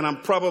get, and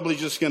I'm probably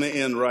just going to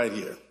end right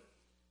here.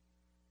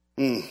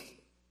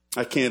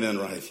 I can't end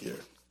right here.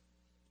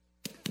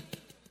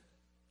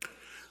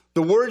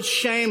 The word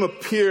shame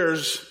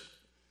appears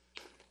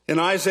in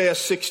Isaiah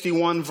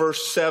 61,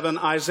 verse 7.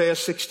 Isaiah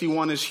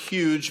 61 is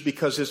huge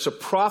because it's a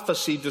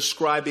prophecy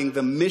describing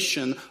the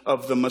mission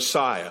of the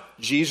Messiah,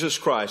 Jesus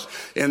Christ.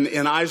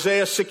 In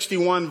Isaiah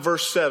 61,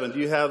 verse 7, do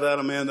you have that,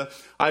 Amanda?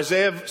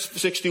 Isaiah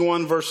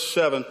 61, verse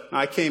 7.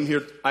 I came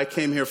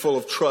here full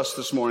of trust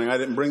this morning. I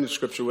didn't bring the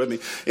scripture with me.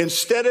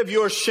 Instead of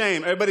your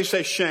shame, everybody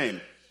say shame.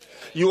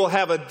 You will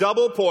have a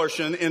double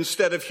portion.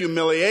 Instead of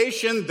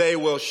humiliation, they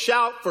will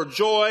shout for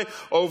joy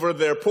over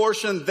their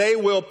portion. They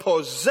will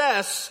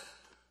possess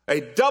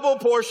a double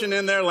portion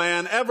in their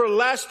land.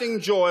 Everlasting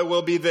joy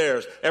will be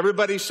theirs.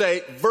 Everybody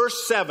say,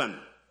 verse 7.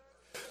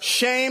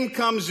 Shame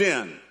comes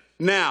in.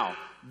 Now,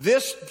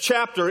 this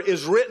chapter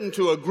is written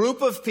to a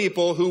group of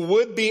people who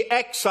would be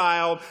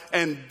exiled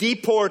and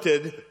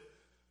deported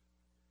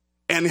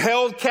and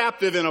held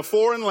captive in a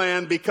foreign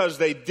land because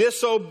they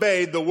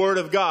disobeyed the word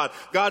of God.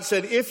 God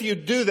said, if you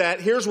do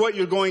that, here's what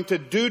you're going to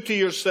do to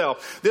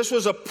yourself. This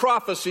was a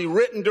prophecy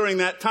written during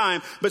that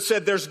time, but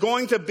said there's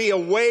going to be a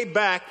way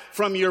back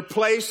from your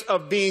place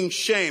of being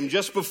shamed.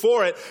 Just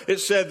before it, it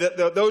said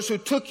that those who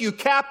took you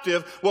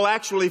captive will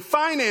actually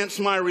finance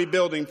my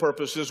rebuilding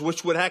purposes,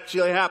 which would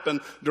actually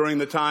happen during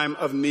the time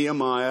of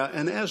Nehemiah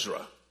and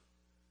Ezra.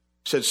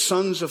 It said,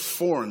 sons of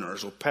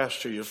foreigners will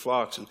pasture your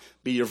flocks and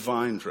be your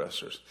vine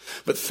dressers.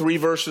 But 3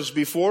 verses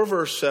before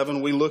verse 7,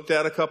 we looked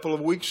at a couple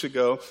of weeks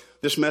ago,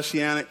 this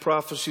messianic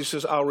prophecy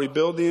says, I'll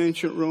rebuild the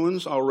ancient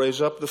ruins, I'll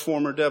raise up the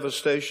former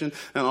devastation,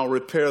 and I'll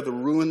repair the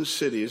ruined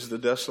cities, the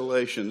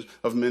desolations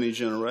of many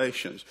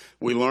generations.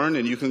 We learned,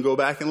 and you can go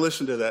back and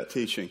listen to that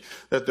teaching,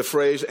 that the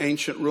phrase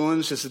ancient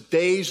ruins is the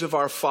days of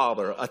our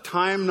Father, a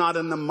time not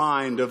in the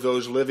mind of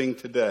those living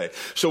today.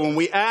 So when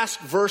we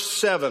ask verse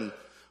 7,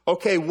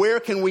 okay,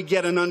 where can we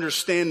get an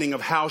understanding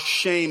of how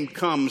shame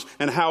comes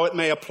and how it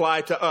may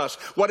apply to us?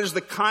 What is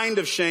the kind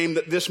of shame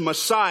that this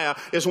Messiah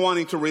is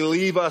wanting to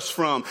relieve us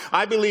from?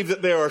 I believe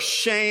that there are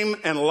shame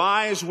and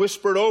lies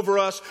whispered over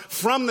us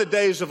from the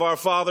days of our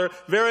father,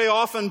 very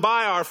often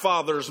by our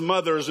fathers,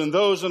 mothers, and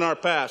those in our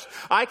past.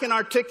 I can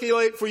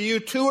articulate for you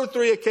 2 or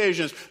 3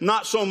 occasions,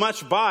 not so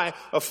much by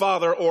a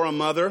father or a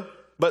mother,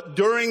 but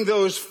during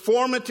those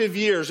formative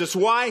years. It's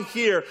why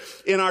here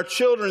in our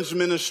children's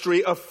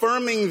ministry,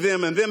 affirming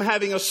them and them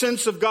having a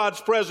sense of God's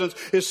presence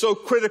is so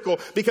critical,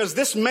 because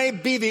this may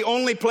be the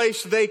only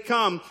place they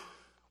come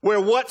where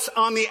what's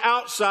on the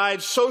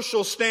outside,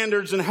 social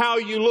standards and how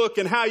you look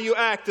and how you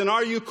act and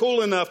are you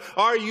cool enough,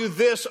 are you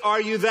this,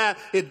 are you that,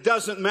 it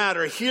doesn't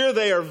matter. Here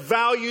they are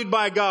valued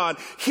by God.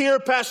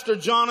 Here Pastor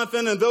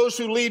Jonathan and those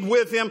who lead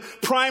with him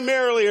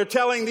primarily are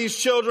telling these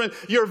children,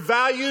 you're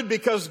valued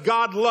because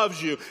God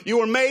loves you. You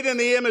were made in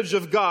the image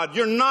of God.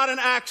 You're not an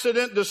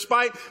accident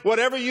despite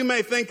whatever you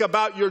may think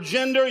about your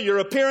gender, your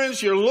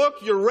appearance, your look,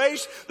 your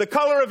race, the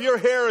color of your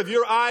hair, of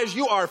your eyes.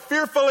 You are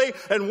fearfully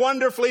and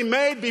wonderfully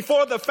made.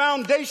 Before the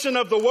foundation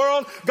of the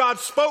world, God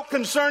spoke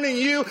concerning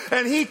you,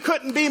 and he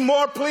couldn't be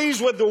more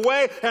pleased with the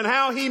way and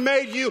how he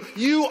made you.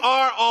 You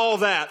are all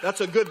that.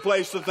 That's a good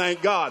place to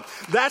thank God.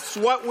 That's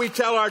what we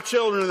tell our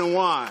children, and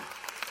why.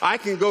 I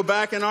can go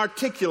back and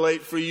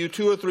articulate for you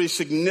 2 or 3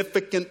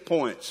 significant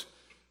points.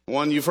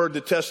 One you've heard the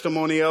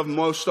testimony of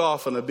most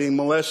often, of being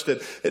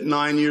molested at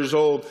 9 years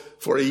old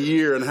for a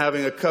year and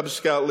having a Cub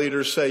Scout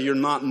leader say, you're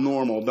not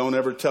normal. Don't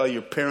ever tell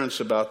your parents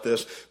about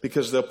this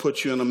because they'll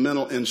put you in a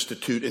mental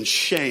institute, and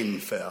shame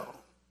fell.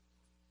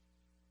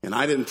 And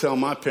I didn't tell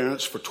my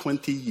parents for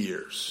 20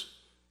 years.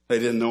 They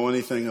didn't know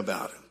anything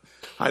about it.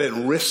 I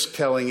didn't risk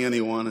telling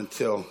anyone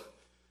until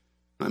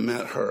I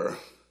met her.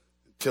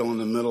 Until in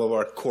the middle of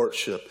our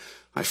courtship,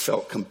 I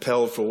felt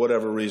compelled for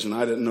whatever reason.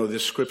 I didn't know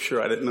this scripture.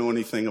 I didn't know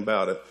anything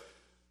about it.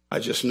 I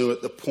just knew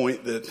at the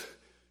point that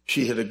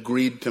she had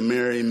agreed to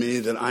marry me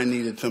that I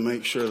needed to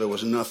make sure there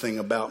was nothing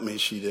about me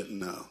she didn't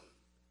know.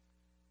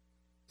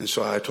 And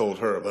so I told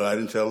her, but I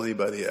didn't tell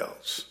anybody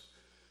else.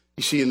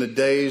 You see, in the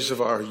days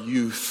of our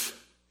youth,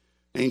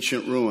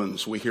 ancient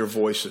ruins, we hear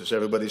voices.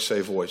 Everybody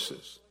say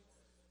voices.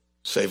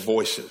 Say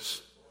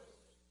voices.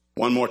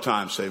 One more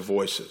time, say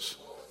voices.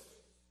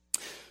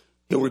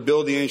 He'll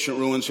rebuild the ancient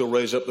ruins. He'll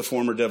raise up the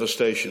former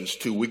devastations.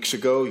 2 weeks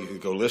ago, you can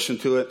go listen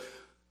to it.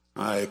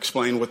 I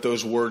explained what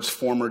those words,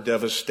 former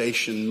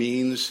devastation,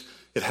 means.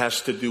 It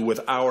has to do with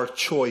our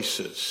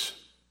choices.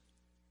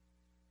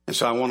 And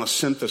so I want to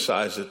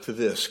synthesize it to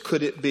this.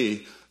 Could it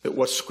be that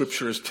what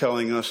Scripture is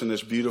telling us in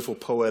this beautiful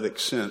poetic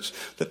sense,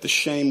 that the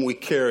shame we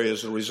carry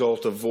is a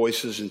result of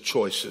voices and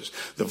choices.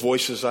 The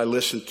voices I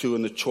listened to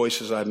and the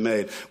choices I've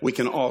made. We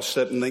can all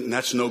sit and think,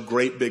 that's no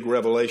great big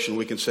revelation.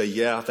 We can say,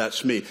 yeah,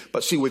 that's me.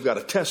 But see, we've got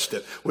to test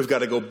it. We've got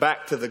to go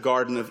back to the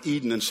Garden of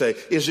Eden and say,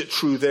 is it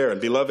true there? And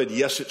beloved,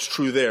 yes, it's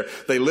true there.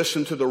 They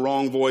listened to the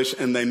wrong voice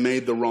and they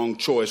made the wrong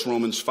choice.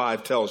 Romans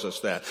 5 tells us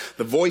that.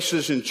 The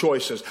voices and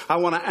choices. I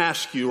want to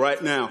ask you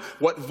right now,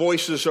 what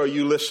voices are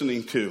you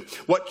listening to?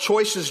 What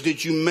choices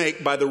did you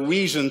make by the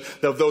reason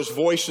of those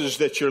voices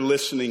that you're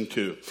listening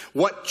to?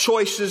 What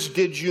choices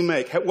did you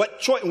make?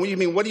 What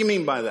do you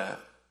mean by that?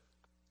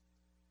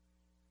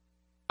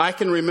 I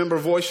can remember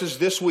voices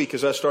this week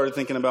as I started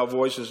thinking about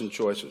voices and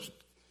choices.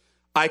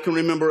 I can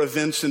remember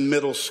events in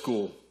middle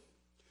school.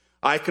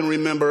 I can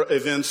remember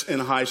events in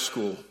high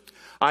school.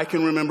 I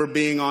can remember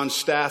being on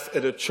staff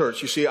at a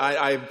church. You see,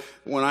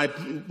 when I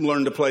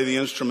learned to play the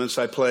instruments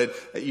I played,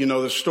 you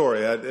know the story.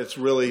 It's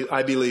really,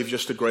 I believe,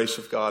 just the grace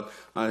of God.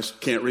 I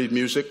can't read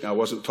music. I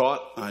wasn't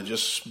taught. I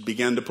just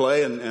began to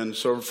play, and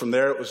so from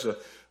there it was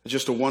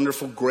just a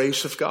wonderful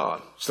grace of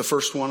God. It's the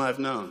first one I've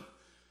known.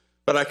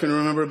 But I can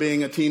remember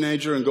being a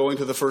teenager and going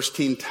to the first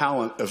Teen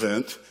Talent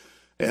event,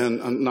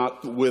 and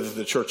not with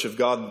the Church of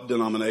God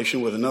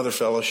denomination, with another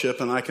fellowship.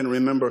 And I can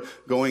remember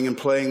going and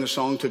playing the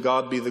song, To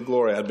God Be the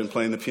Glory. I'd been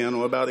playing the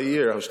piano about a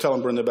year. I was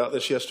telling Brenda about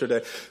this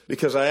yesterday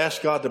because I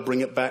asked God to bring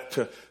it back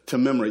to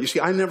memory. You see,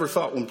 I never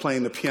thought when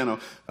playing the piano,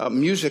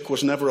 music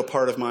was never a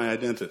part of my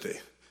identity.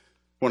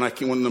 When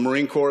in the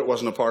Marine Corps, it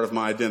wasn't a part of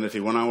my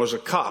identity. When I was a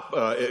cop,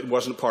 it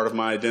wasn't part of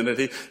my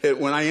identity.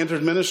 When I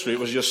entered ministry, it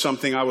was just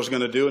something I was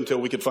going to do until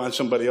we could find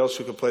somebody else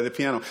who could play the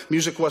piano.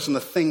 Music wasn't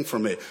a thing for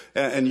me.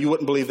 And you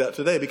wouldn't believe that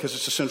today because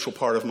it's a central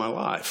part of my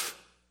life.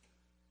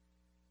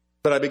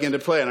 But I began to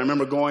play, and I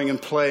remember going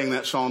and playing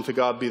that song, To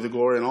God Be the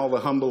Glory, and all the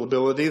humble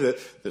ability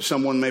that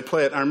someone may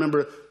play it. I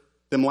remember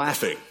them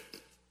laughing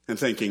and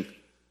thinking,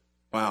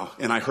 wow.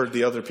 And I heard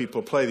the other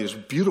people play these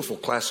beautiful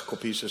classical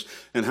pieces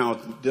and how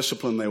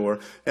disciplined they were.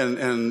 And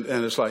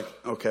it's like,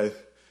 okay.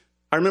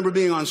 I remember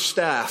being on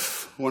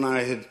staff when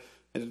I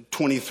had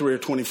 23 or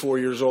 24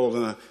 years old,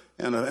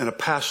 and a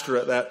pastor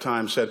at that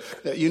time said,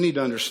 you need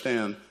to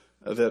understand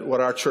that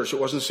what our church, it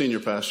wasn't the senior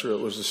pastor, it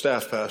was the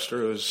staff pastor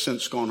who has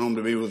since gone home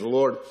to be with the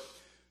Lord.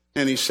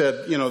 And he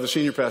said, the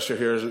senior pastor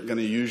here isn't going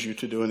to use you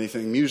to do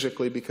anything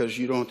musically because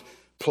you don't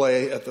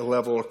play at the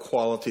level or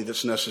quality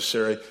that's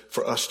necessary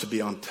for us to be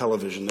on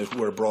television.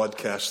 We're a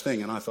broadcast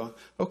thing. And I thought,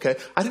 okay.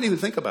 I didn't even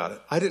think about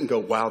it. I didn't go,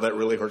 wow, that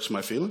really hurts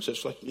my feelings.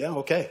 It's like, yeah,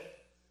 okay.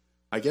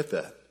 I get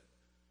that.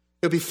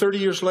 It'll be 30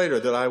 years later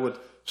that I would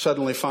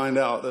suddenly find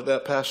out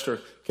that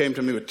pastor came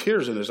to me with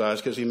tears in his eyes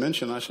because he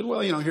mentioned, I said,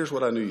 well, here's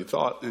what I knew you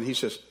thought. And he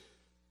says,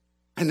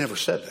 I never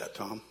said that,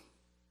 Tom.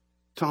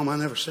 Tom, I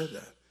never said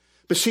that.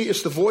 But see,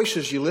 it's the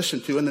voices you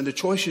listen to and then the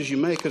choices you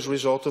make as a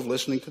result of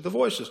listening to the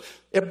voices.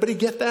 Everybody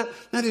get that?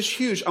 That is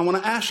huge. I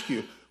want to ask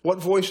you, what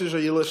voices are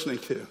you listening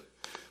to?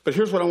 But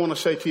here's what I want to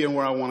say to you and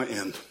where I want to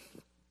end.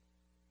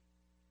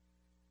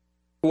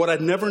 What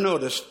I've never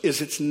noticed is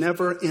it's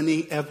never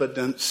any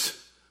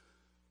evidence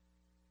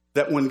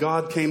that when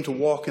God came to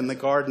walk in the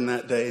garden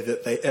that day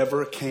that they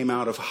ever came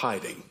out of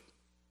hiding.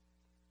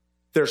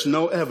 There's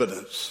no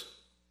evidence.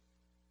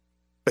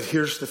 But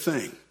here's the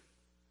thing.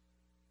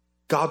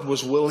 God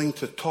was willing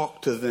to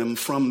talk to them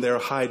from their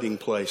hiding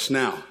place.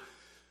 Now,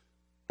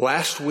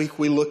 last week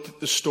we looked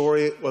at the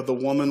story of the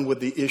woman with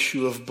the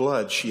issue of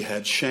blood. She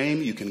had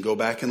shame. You can go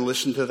back and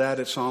listen to that.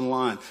 It's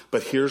online.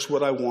 But here's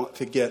what I want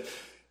to get.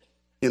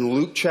 In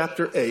Luke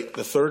chapter 8,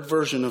 the third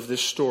version of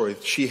this story,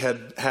 she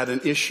had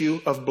an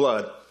issue of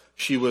blood.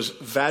 She was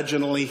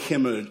vaginally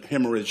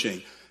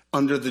hemorrhaging.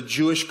 Under the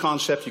Jewish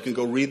concept, you can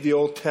go read the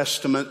Old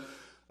Testament.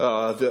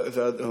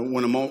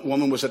 When a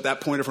woman was at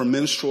that point of her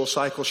menstrual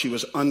cycle, she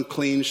was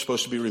unclean,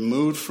 supposed to be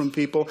removed from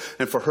people.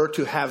 And for her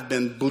to have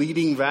been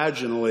bleeding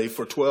vaginally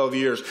for 12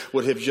 years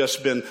would have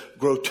just been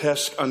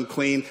grotesque,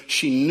 unclean.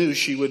 She knew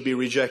she would be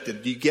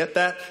rejected. Do you get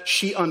that?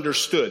 She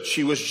understood.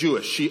 She was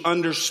Jewish. She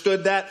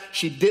understood that.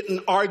 She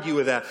didn't argue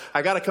with that.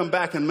 I got to come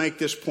back and make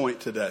this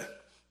point today.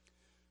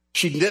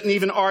 She didn't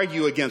even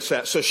argue against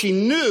that. So she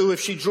knew if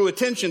she drew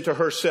attention to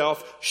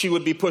herself, she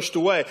would be pushed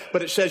away.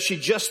 But it says she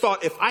just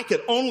thought, if I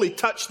could only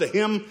touch the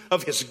hem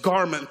of his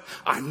garment,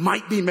 I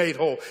might be made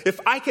whole.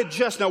 If I could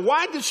just... Now,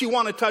 why did she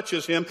want to touch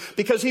his hem?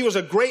 Because he was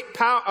a great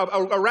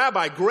a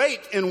rabbi, great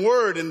in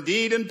word and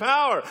deed and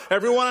power.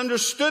 Everyone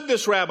understood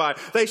this rabbi.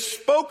 They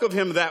spoke of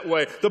him that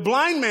way. The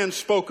blind man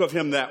spoke of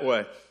him that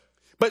way.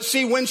 But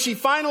see, when she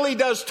finally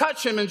does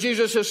touch him and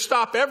Jesus says,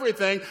 stop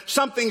everything,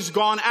 something's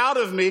gone out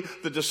of me.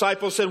 The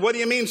disciples said, what do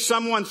you mean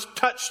someone's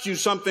touched you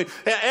something?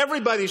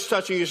 Everybody's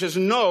touching you. He says,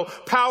 no,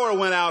 power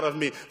went out of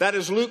me. That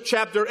is Luke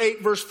chapter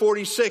 8, verse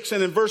 46.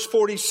 And in verse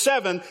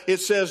 47, it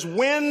says,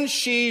 when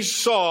she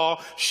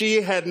saw,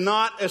 she had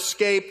not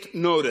escaped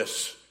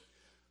notice.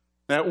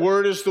 That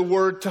word is the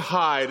word to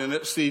hide, and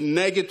it's the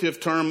negative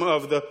term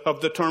of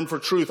the term for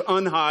truth,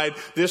 unhide.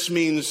 This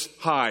means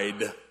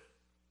hide.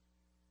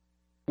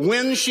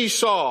 When she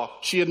saw,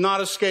 she had not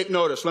escaped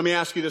notice. Let me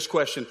ask you this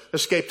question.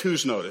 Escaped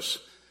whose notice?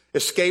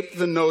 Escaped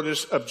the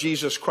notice of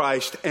Jesus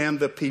Christ and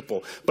the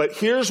people. But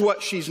here's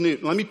what she's new.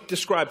 Let me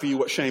describe for you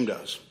what shame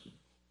does.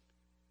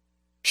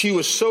 She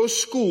was so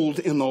schooled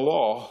in the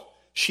law,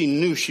 she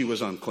knew she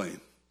was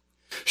unclean.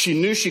 She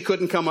knew she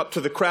couldn't come up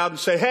to the crowd and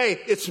say, hey,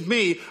 it's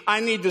me.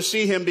 I need to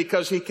see him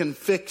because he can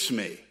fix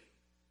me.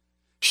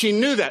 She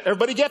knew that.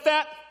 Everybody get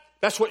that?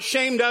 That's what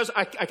shame does.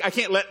 I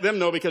can't let them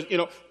know because,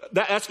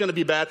 that's going to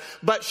be bad.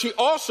 But she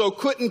also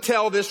couldn't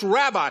tell this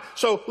rabbi.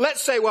 So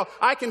let's say, well,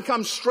 I can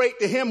come straight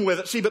to him with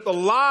it. See, but the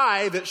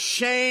lie that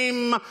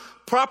shame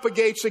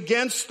propagates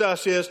against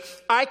us is,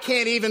 I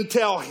can't even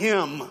tell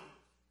him.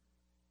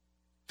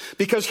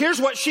 Because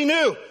here's what she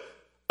knew.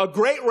 A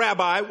great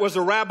rabbi was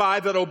a rabbi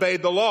that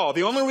obeyed the law.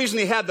 The only reason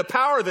he had the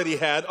power that he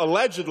had,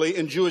 allegedly,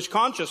 in Jewish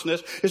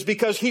consciousness, is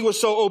because he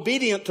was so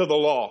obedient to the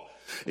law.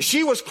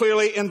 She was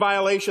clearly in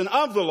violation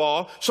of the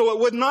law, so it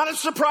would not have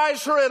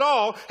surprised her at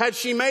all had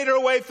she made her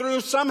way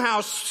through,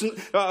 somehow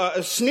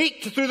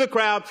sneaked through the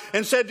crowd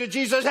and said to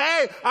Jesus,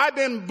 hey, I've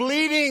been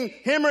bleeding,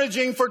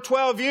 hemorrhaging for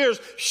 12 years.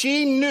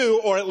 She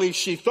knew, or at least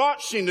she thought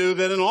she knew,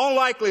 that in all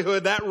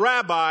likelihood that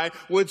rabbi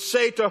would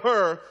say to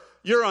her,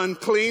 you're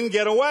unclean,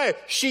 get away.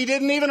 She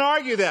didn't even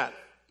argue that.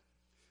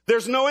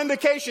 There's no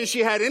indication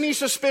she had any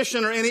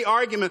suspicion or any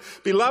argument.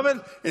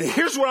 Beloved, and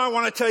here's where I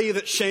want to tell you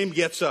that shame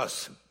gets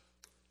us.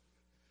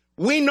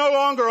 We no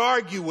longer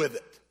argue with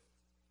it.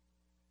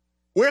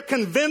 We're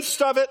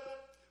convinced of it.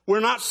 We're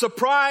not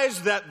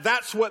surprised that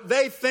that's what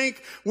they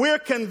think. We're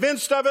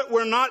convinced of it.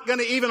 We're not going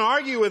to even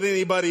argue with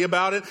anybody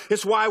about it.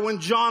 It's why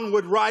when John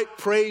would write,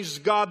 praise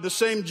God, the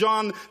same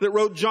John that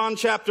wrote John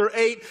chapter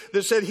 8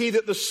 that said, he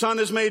that the Son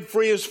has made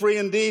free is free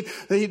indeed.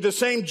 The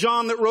same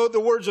John that wrote the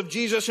words of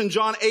Jesus in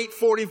John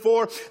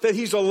 8:44, that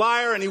he's a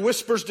liar and he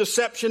whispers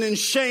deception and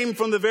shame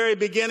from the very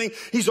beginning.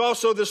 He's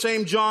also the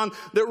same John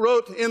that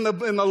wrote in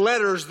the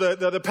letters,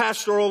 the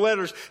pastoral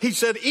letters. He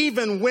said,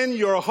 even when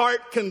your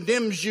heart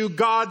condemns you,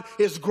 God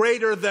is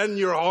greater than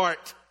your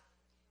heart.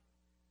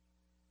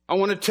 I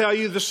want to tell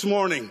you this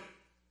morning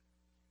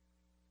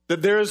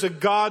that there is a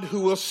God who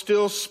will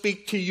still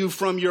speak to you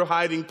from your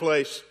hiding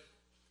place.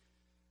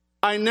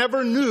 I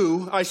never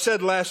knew, I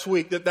said last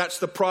week, that that's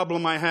the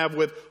problem I have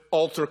with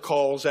altar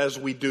calls as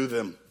we do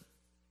them.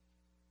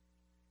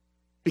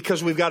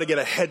 Because we've got to get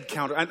a head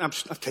counter. I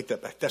take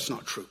that back. That's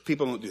not true.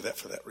 People don't do that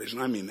for that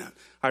reason. I mean that.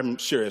 I'm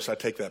serious. I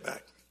take that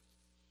back.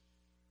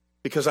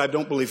 Because I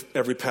don't believe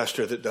every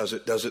pastor that does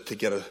it to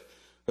get a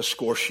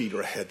score sheet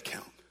or a head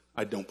count.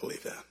 I don't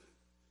believe that.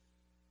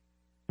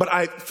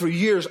 But for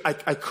years, I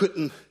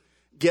couldn't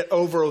get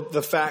over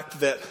the fact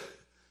that,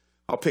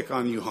 I'll pick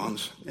on you,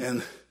 Hans,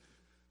 and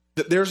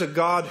that there's a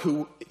God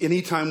who,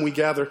 anytime we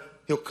gather,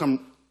 he'll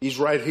come, he's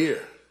right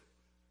here.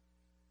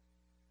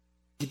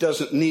 He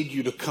doesn't need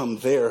you to come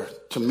there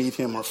to meet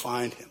him or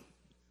find him.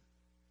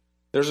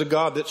 There's a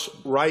God that's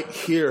right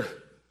here,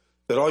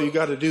 that all you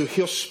got to do,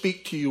 he'll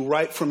speak to you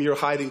right from your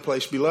hiding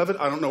place. Beloved,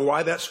 I don't know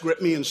why that's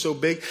gripped me and so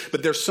big,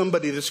 but there's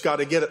somebody that's got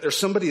to get it. There's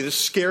somebody that's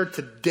scared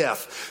to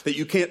death that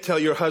you can't tell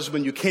your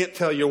husband, you can't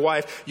tell your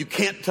wife, you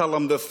can't tell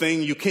them the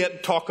thing, you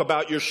can't talk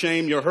about your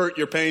shame, your hurt,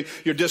 your pain,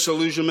 your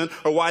disillusionment,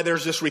 or why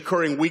there's this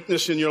recurring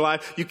weakness in your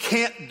life. You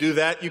can't do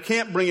that. You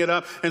can't bring it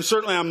up. And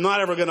certainly I'm not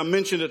ever going to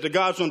mention it to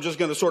God, so I'm just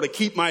going to sort of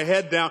keep my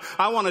head down.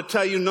 I want to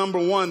tell you, number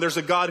one, there's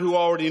a God who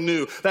already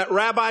knew. That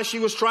rabbi she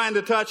was trying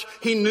to touch,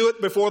 he knew it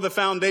before the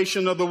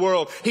foundation of the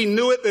world. He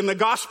knew it, and the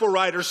gospel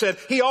writer said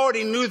he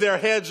already knew their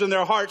heads and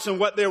their hearts and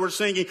what they were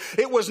singing.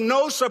 It was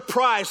no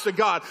surprise to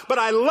God. But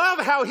I love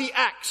how he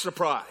acts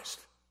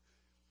surprised.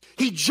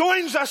 He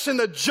joins us in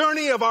the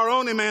journey of our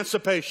own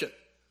emancipation.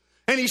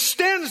 And he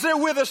stands there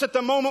with us at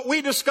the moment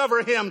we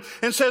discover him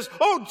and says,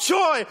 oh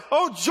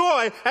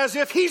joy, as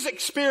if he's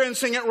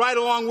experiencing it right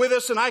along with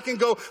us. And I can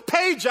go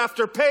page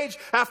after page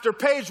after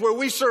page where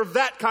we serve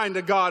that kind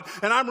of God.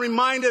 And I'm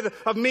reminded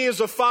of me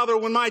as a father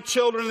when my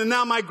children and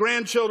now my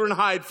grandchildren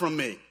hide from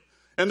me.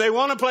 And they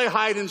want to play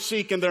hide and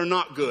seek and they're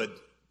not good.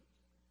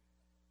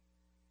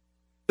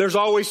 There's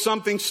always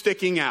something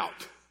sticking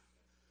out.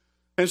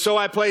 And so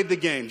I played the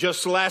game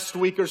just last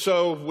week or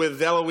so with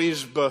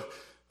Eloise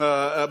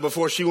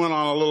before she went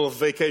on a little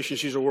vacation.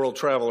 She's a world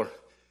traveler.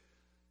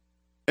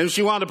 And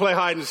she wanted to play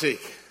hide and seek.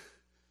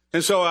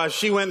 And so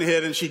she went and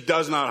hid, and she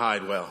does not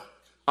hide well.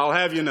 I'll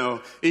have you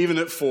know, even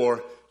at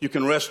 4, you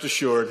can rest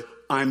assured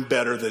I'm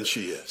better than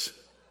she is.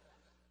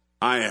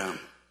 I am.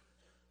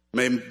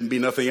 May be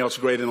nothing else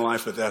great in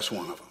life, but that's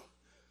one of them.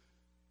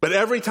 But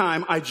every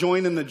time I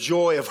join in the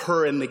joy of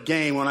her in the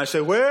game, when I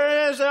say,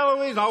 where is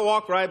Eloise? And I'll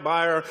walk right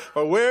by her.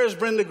 Or where is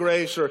Brenda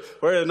Grace? Or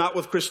where, not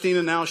with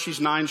Christina now.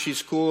 She's 9.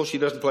 She's cool. She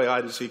doesn't play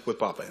hide and seek with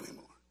Papa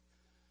anymore.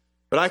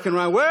 But I can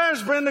run,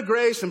 where's Brenda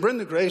Grace? And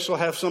Brenda Grace will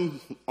have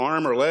some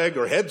arm or leg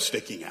or head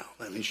sticking out.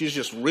 I mean, she's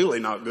just really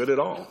not good at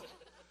all.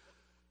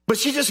 But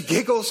she just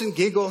giggles and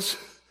giggles.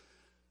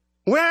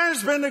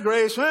 Where's Brenda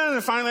Grace? Well,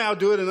 and finally I'll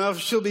do it enough.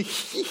 She'll be,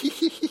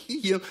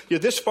 you're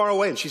this far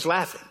away, and she's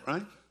laughing,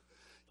 right?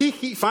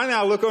 Finally,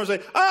 I'll look over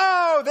and say,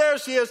 oh, there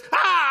she is.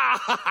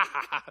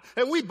 Ah!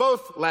 And we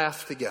both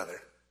laugh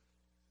together.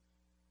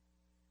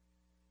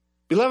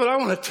 Beloved, I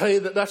want to tell you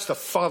that that's the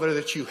Father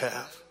that you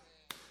have.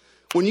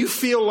 When you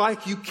feel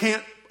like you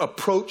can't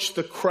approach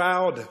the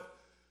crowd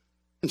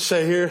and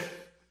say,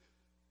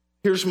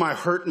 here's my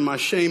hurt and my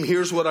shame.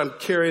 Here's what I'm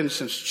carrying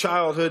since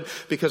childhood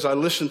because I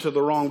listened to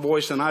the wrong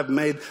voice and I've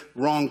made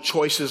wrong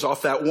choices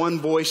off that one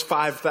voice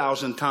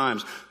 5,000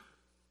 times.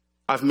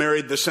 I've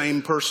married the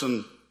same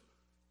person,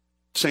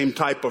 same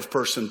type of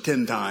person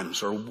 10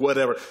 times or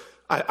whatever.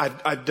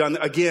 I've done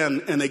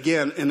again and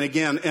again and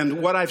again.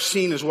 And what I've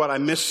seen is what I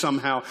missed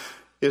somehow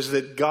is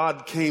that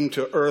God came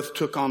to earth,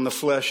 took on the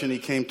flesh, and he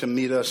came to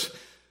meet us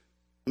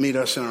in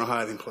our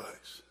hiding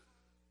place.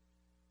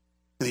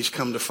 And he's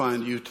come to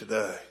find you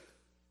today.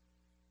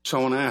 So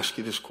I want to ask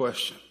you this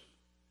question.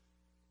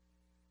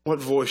 What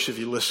voice have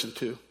you listened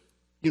to?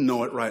 You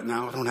know it right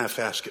now. I don't have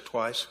to ask it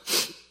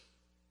twice.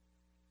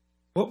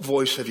 What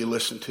voice have you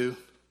listened to?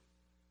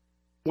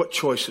 What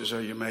choices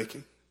are you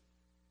making?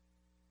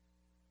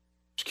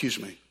 Excuse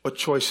me. What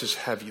choices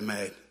have you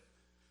made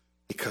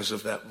because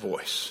of that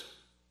voice?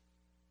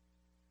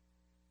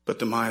 But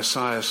the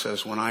Messiah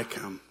says, when I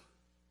come,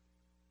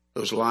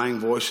 those lying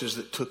voices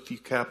that took you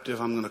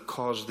captive, I'm going to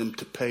cause them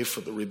to pay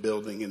for the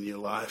rebuilding in your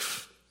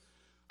life.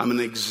 I'm going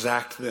to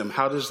exact them.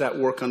 How does that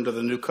work under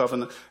the new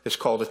covenant? It's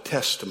called a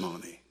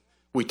testimony.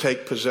 We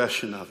take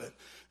possession of it.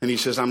 And he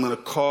says, I'm going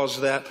to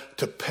cause that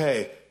to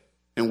pay.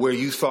 And where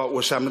you thought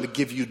was, I'm going to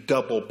give you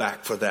double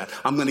back for that.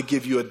 I'm going to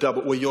give you a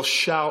double. Well, you'll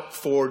shout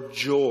for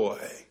joy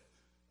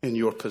in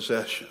your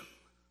possession.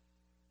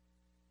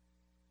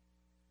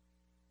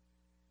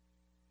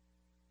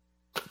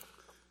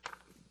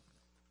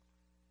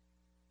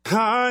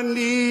 I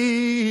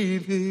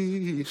need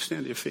thee.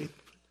 Stand to your feet.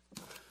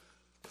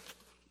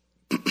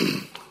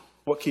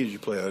 What key did you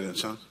play out in,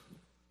 son?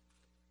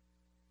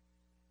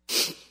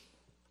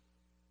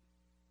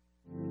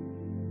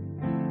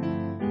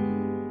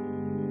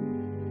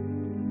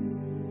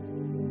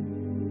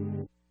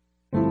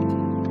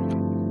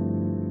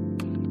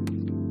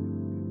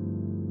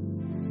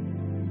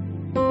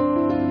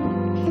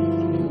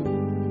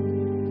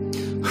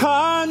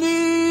 I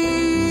need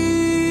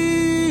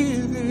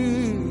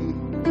thee.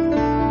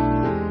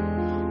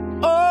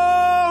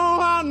 Oh,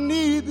 I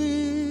need thee.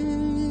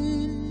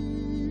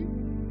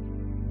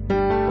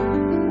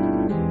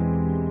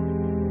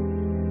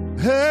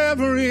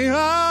 Every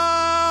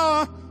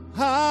hour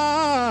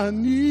I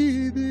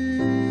need thee.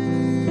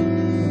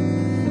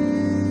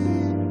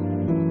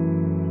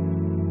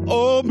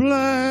 Oh,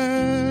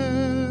 bless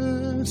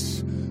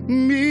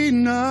me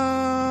now,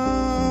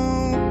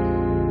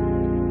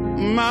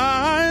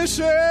 my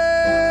Savior,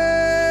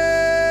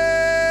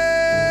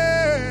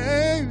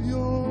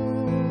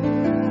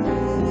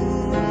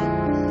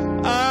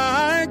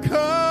 I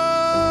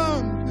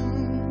come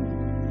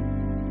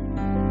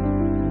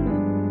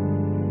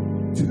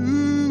to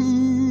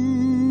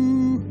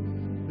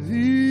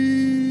thee.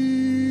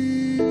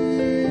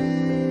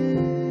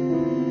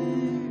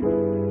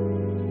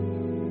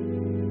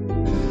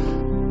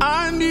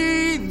 I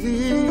need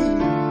thee.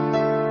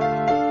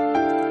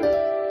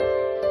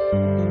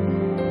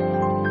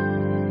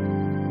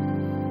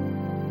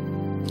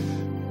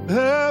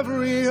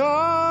 Every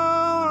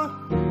hour,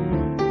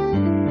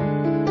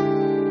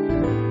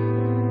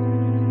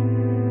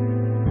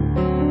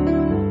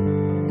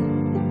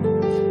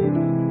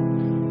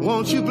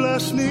 won't you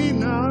bless me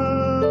now?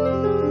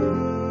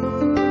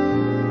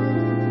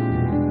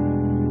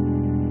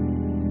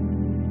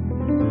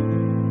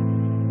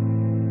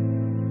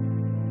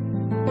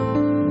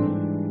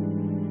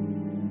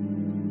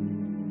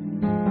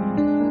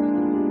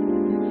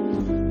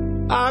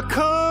 I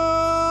come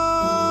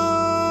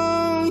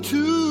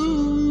to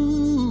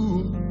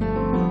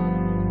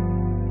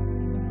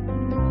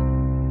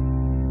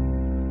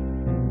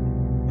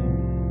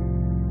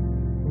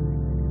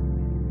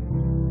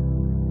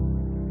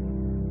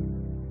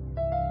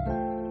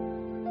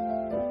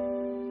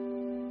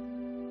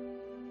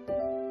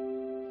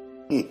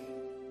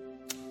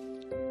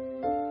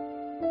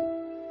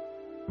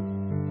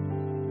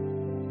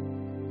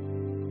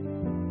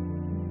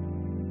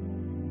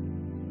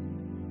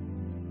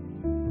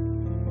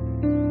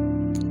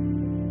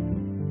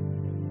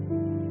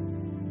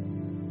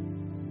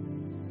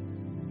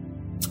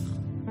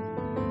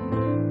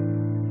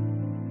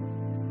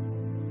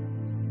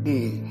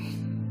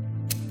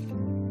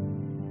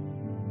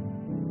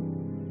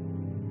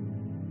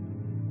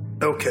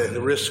Okay,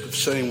 the risk of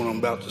saying what I'm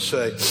about to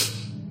say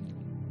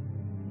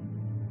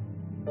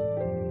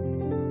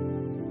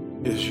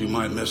is you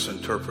might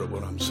misinterpret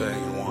what I'm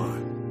saying and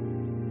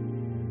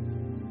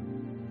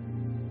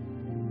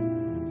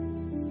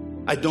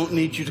why. I don't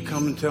need you to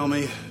come and tell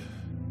me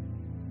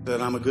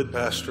that I'm a good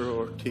pastor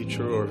or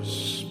teacher or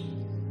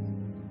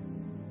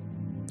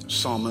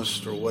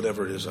psalmist or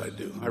whatever it is I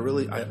do. I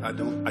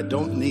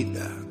don't need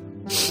that.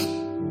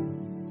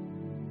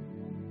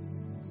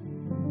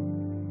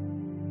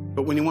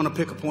 But when you want to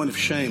pick a point of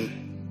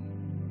shame,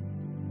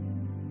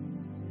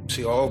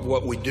 see all of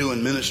what we do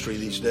in ministry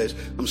these days.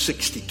 I'm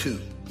 62.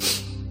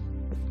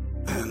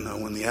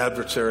 And when the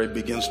adversary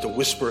begins to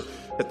whisper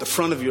at the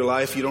front of your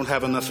life, you don't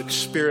have enough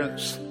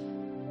experience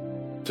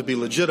to be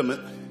legitimate.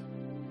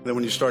 Then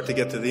when you start to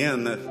get to the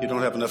end, that you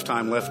don't have enough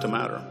time left to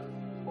matter.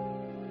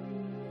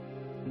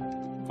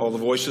 All the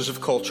voices of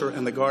culture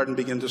and the garden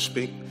begin to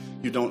speak.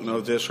 You don't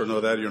know this or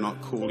know that, you're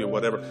not cool, you're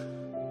whatever.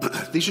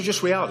 These are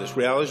just realities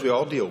we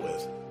all deal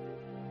with.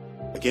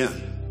 Again,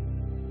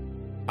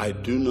 I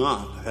do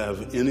not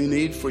have any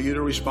need for you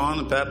to respond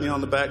and pat me on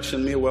the back,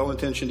 send me a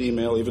well-intentioned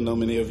email, even though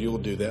many of you will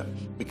do that,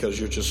 because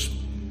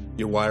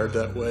you're wired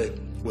that way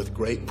with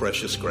great,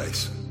 precious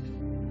grace.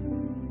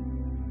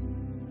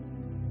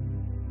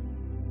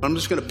 I'm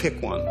just going to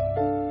pick one.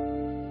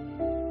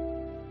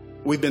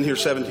 We've been here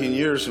 17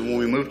 years, and when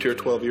we moved here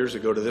 12 years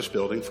ago to this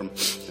building from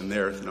and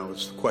there,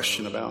 it's the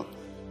question about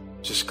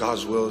just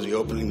God's will. Is he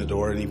opening the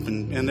door?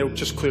 And there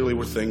just clearly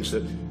were things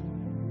that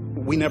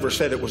we never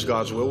said it was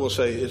God's will. We'll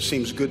say it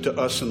seems good to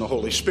us in the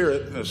Holy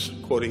Spirit, as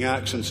quoting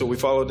Acts. And so we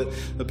followed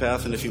the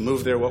path. And if you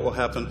move there, what will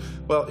happen?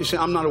 Well, you see,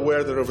 I'm not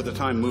aware that over the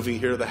time moving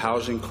here, the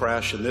housing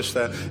crash and this,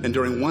 that. And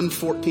during one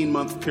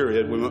 14-month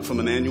period, we went from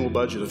an annual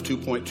budget of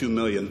 $2.2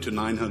 million to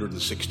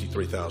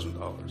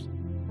 $963,000.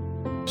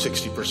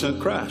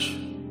 60% crash.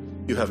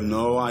 You have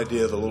no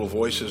idea the little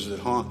voices that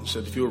haunt and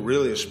said, if you were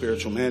really a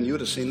spiritual man, you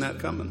would have seen that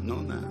coming,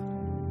 known that.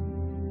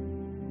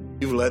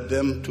 You've led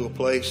them to a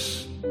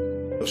place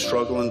of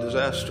struggle and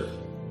disaster.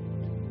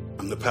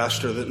 I'm the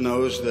pastor that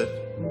knows that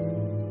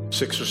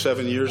 6 or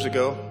 7 years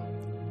ago,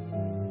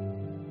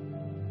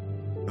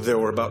 there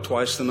were about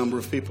twice the number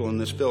of people in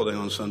this building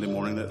on Sunday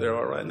morning that there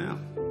are right now.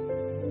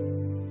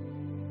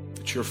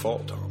 It's your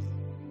fault, Tom.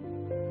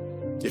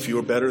 If you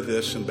were better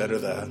this and better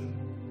that.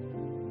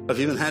 I've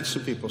even had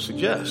some people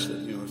suggest that,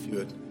 if you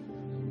had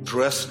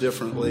dressed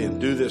differently and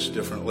do this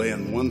differently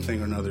and one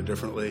thing or another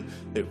differently,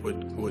 it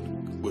would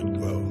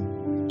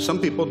grow. Some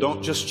people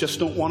just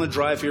don't want to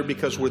drive here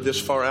because we're this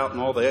far out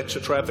and all the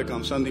extra traffic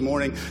on Sunday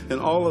morning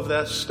and all of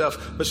that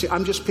stuff. But see,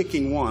 I'm just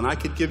picking one. I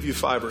could give you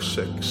 5 or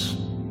 6.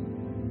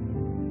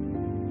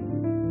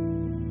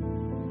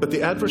 But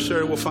the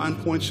adversary will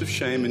find points of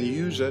shame and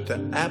use it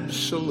to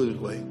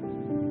absolutely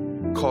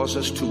cause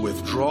us to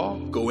withdraw,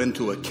 go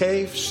into a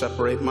cave,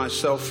 separate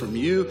myself from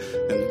you,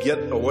 and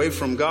get away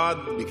from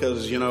God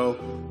because,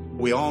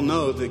 we all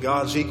know that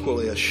God's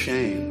equally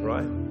ashamed,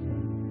 right?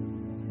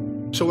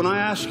 So when I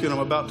ask you and I'm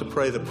about to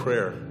pray the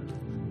prayer,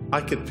 I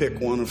could pick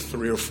one of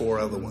 3 or 4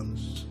 other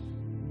ones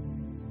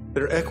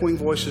that are echoing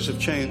voices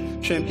of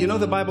shame.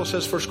 The Bible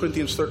says, 1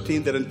 Corinthians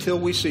 13, that until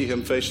we see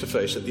him face to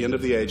face at the end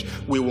of the age,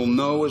 we will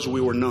know as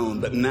we were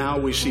known, but now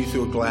we see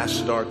through a glass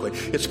darkly.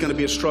 It's going to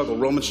be a struggle.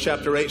 Romans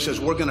chapter 8 says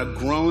we're going to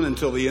groan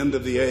until the end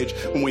of the age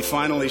when we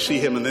finally see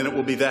him, and then it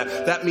will be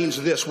that. That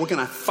means this: we're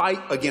going to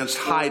fight against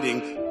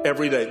hiding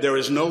every day. There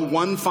is no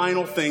one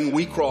final thing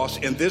we cross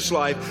in this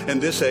life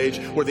and this age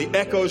where the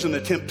echoes and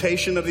the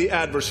temptation of the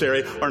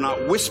adversary are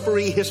not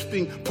whispering,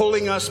 hisping,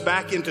 pulling us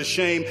back into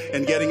shame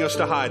and getting us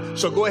to hide.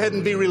 So go ahead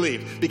and be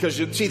relieved, because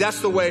you see, that's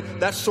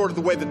sort of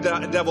the way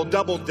the devil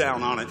doubled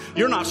down on it.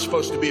 You're not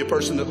supposed to be a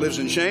person that lives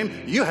in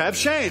shame. You have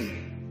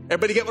shame.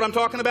 Everybody get what I'm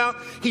talking about?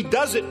 He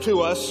does it to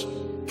us,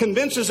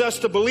 convinces us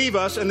to believe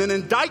us, and then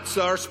indicts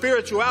our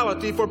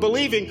spirituality for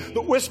believing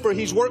the whisper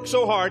he's worked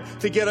so hard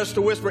to get us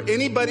to whisper.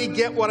 Anybody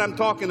get what I'm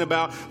talking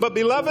about? But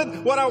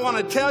beloved, what I want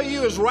to tell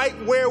you is right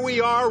where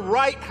we are,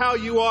 right how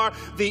you are.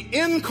 The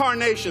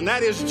incarnation,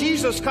 that is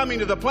Jesus coming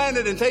to the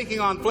planet and taking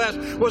on flesh,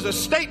 was a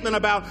statement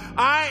about,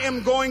 I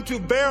am going to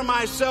bear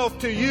myself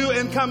to you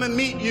and come and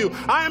meet you.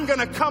 I am going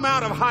to come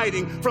out of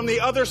hiding from the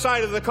other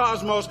side of the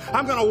cosmos.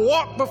 I'm going to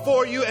walk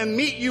before you and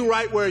meet you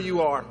right where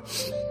you are.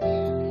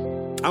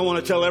 I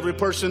want to tell every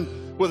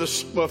person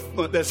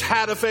that's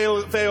had a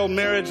failed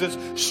marriage,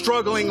 that's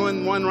struggling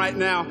in one right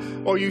now,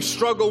 or you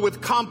struggle with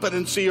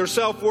competency or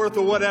self-worth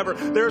or whatever,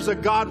 there's a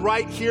God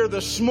right here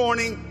this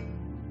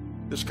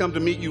morning that's come to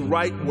meet you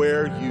right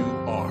where you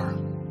are.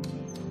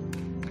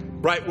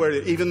 Right where,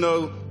 even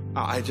though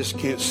I just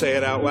can't say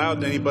it out loud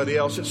to anybody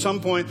else, at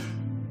some point,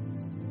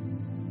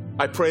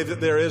 I pray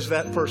that there is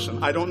that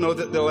person. I don't know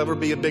that there'll ever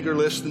be a bigger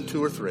list than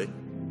 2 or 3.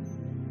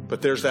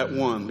 But there's that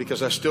one,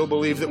 because I still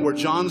believe that where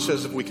John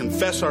says if we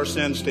confess our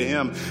sins to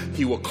him,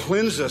 he will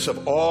cleanse us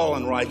of all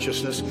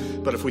unrighteousness.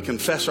 But if we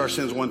confess our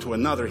sins one to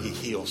another, he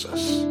heals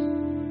us.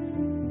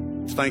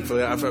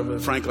 Frankly,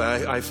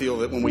 I feel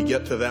that when we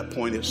get to that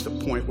point, it's the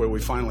point where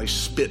we finally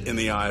spit in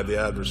the eye of the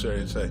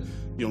adversary and say,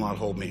 you'll not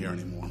hold me here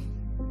anymore.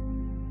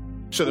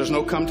 So there's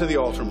no come to the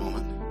altar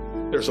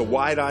moment. There's a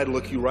wide-eyed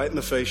look you right in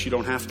the face. You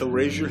don't have to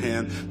raise your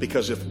hand,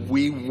 because if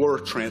we were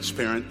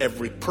transparent,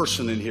 every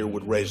person in here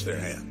would raise their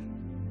hand.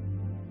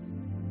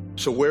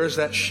 So where is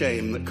that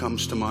shame that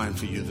comes to mind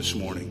for you this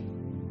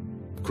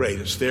morning? Great,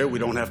 it's there. We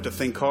don't have to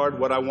think hard.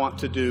 What I want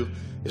to do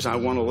is I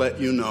want to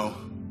let you know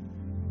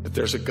that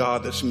there's a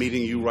God that's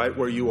meeting you right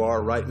where you are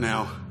right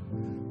now,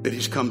 that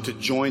he's come to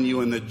join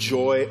you in the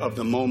joy of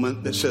the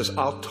moment, that says,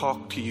 I'll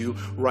talk to you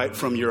right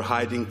from your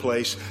hiding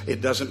place.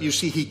 You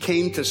see, he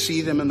came to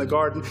see them in the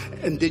garden.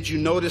 And did you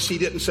notice he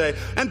didn't say,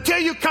 until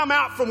you come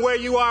out from where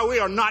you are, we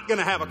are not going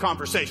to have a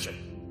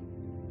conversation.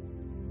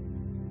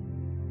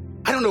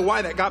 I don't know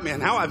why that got me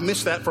and how I've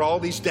missed that for all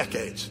these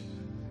decades.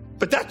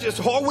 But that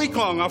just all week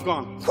long I've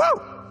gone,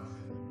 whoo,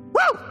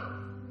 whoo,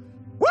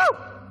 whoo.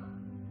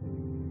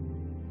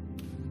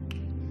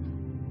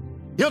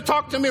 He'll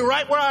talk to me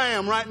right where I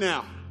am right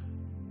now.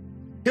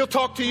 He'll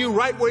talk to you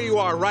right where you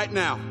are right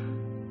now.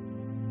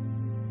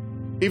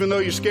 Even though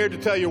you're scared to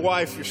tell your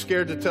wife, you're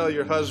scared to tell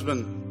your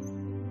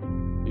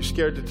husband, you're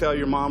scared to tell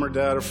your mom or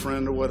dad or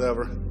friend or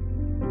whatever.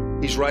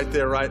 He's right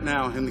there right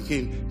now, and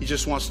he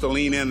just wants to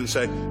lean in and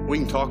say, we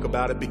can talk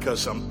about it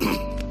because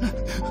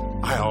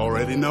I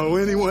already know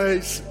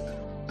anyways.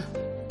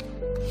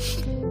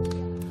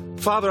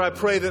 Father, I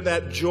pray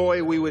that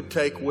joy we would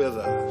take with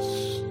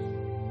us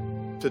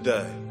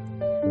today.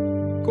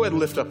 Go ahead and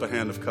lift up a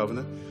hand of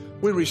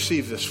covenant. We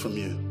receive this from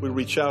you. We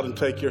reach out and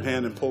take your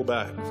hand and pull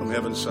back from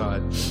heaven's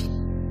side.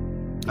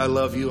 I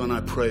love you and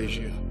I praise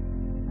you.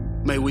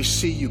 May we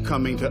see you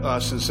coming to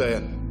us and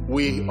saying,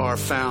 we are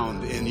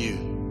found in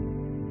you.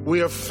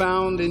 We are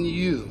found in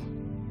you.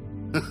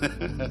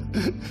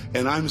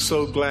 And I'm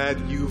so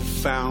glad you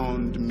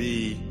found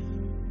me.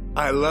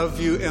 I love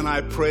you and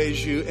I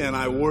praise you and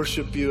I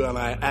worship you and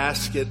I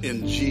ask it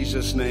in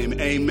Jesus' name.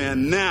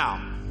 Amen. Now,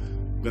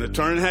 I'm going to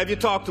turn and have you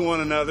talk to one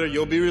another.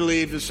 You'll be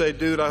relieved and say,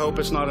 dude, I hope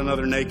it's not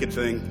another naked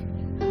thing.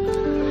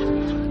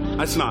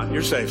 That's not.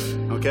 You're safe.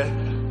 Okay?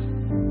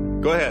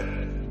 Go ahead.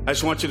 I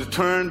just want you to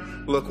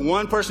turn, look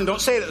one person,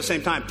 don't say it at the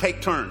same time,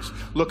 take turns.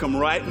 Look them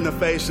right in the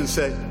face and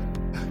say,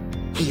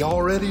 he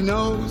already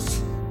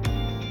knows.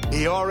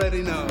 He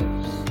already knows.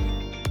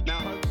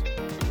 Now,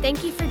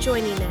 thank you for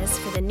joining us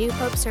for the New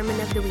Hope Sermon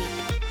of the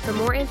Week. For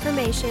more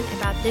information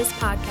about this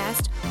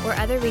podcast or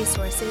other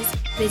resources,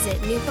 visit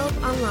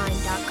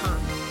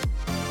newhopeonline.com.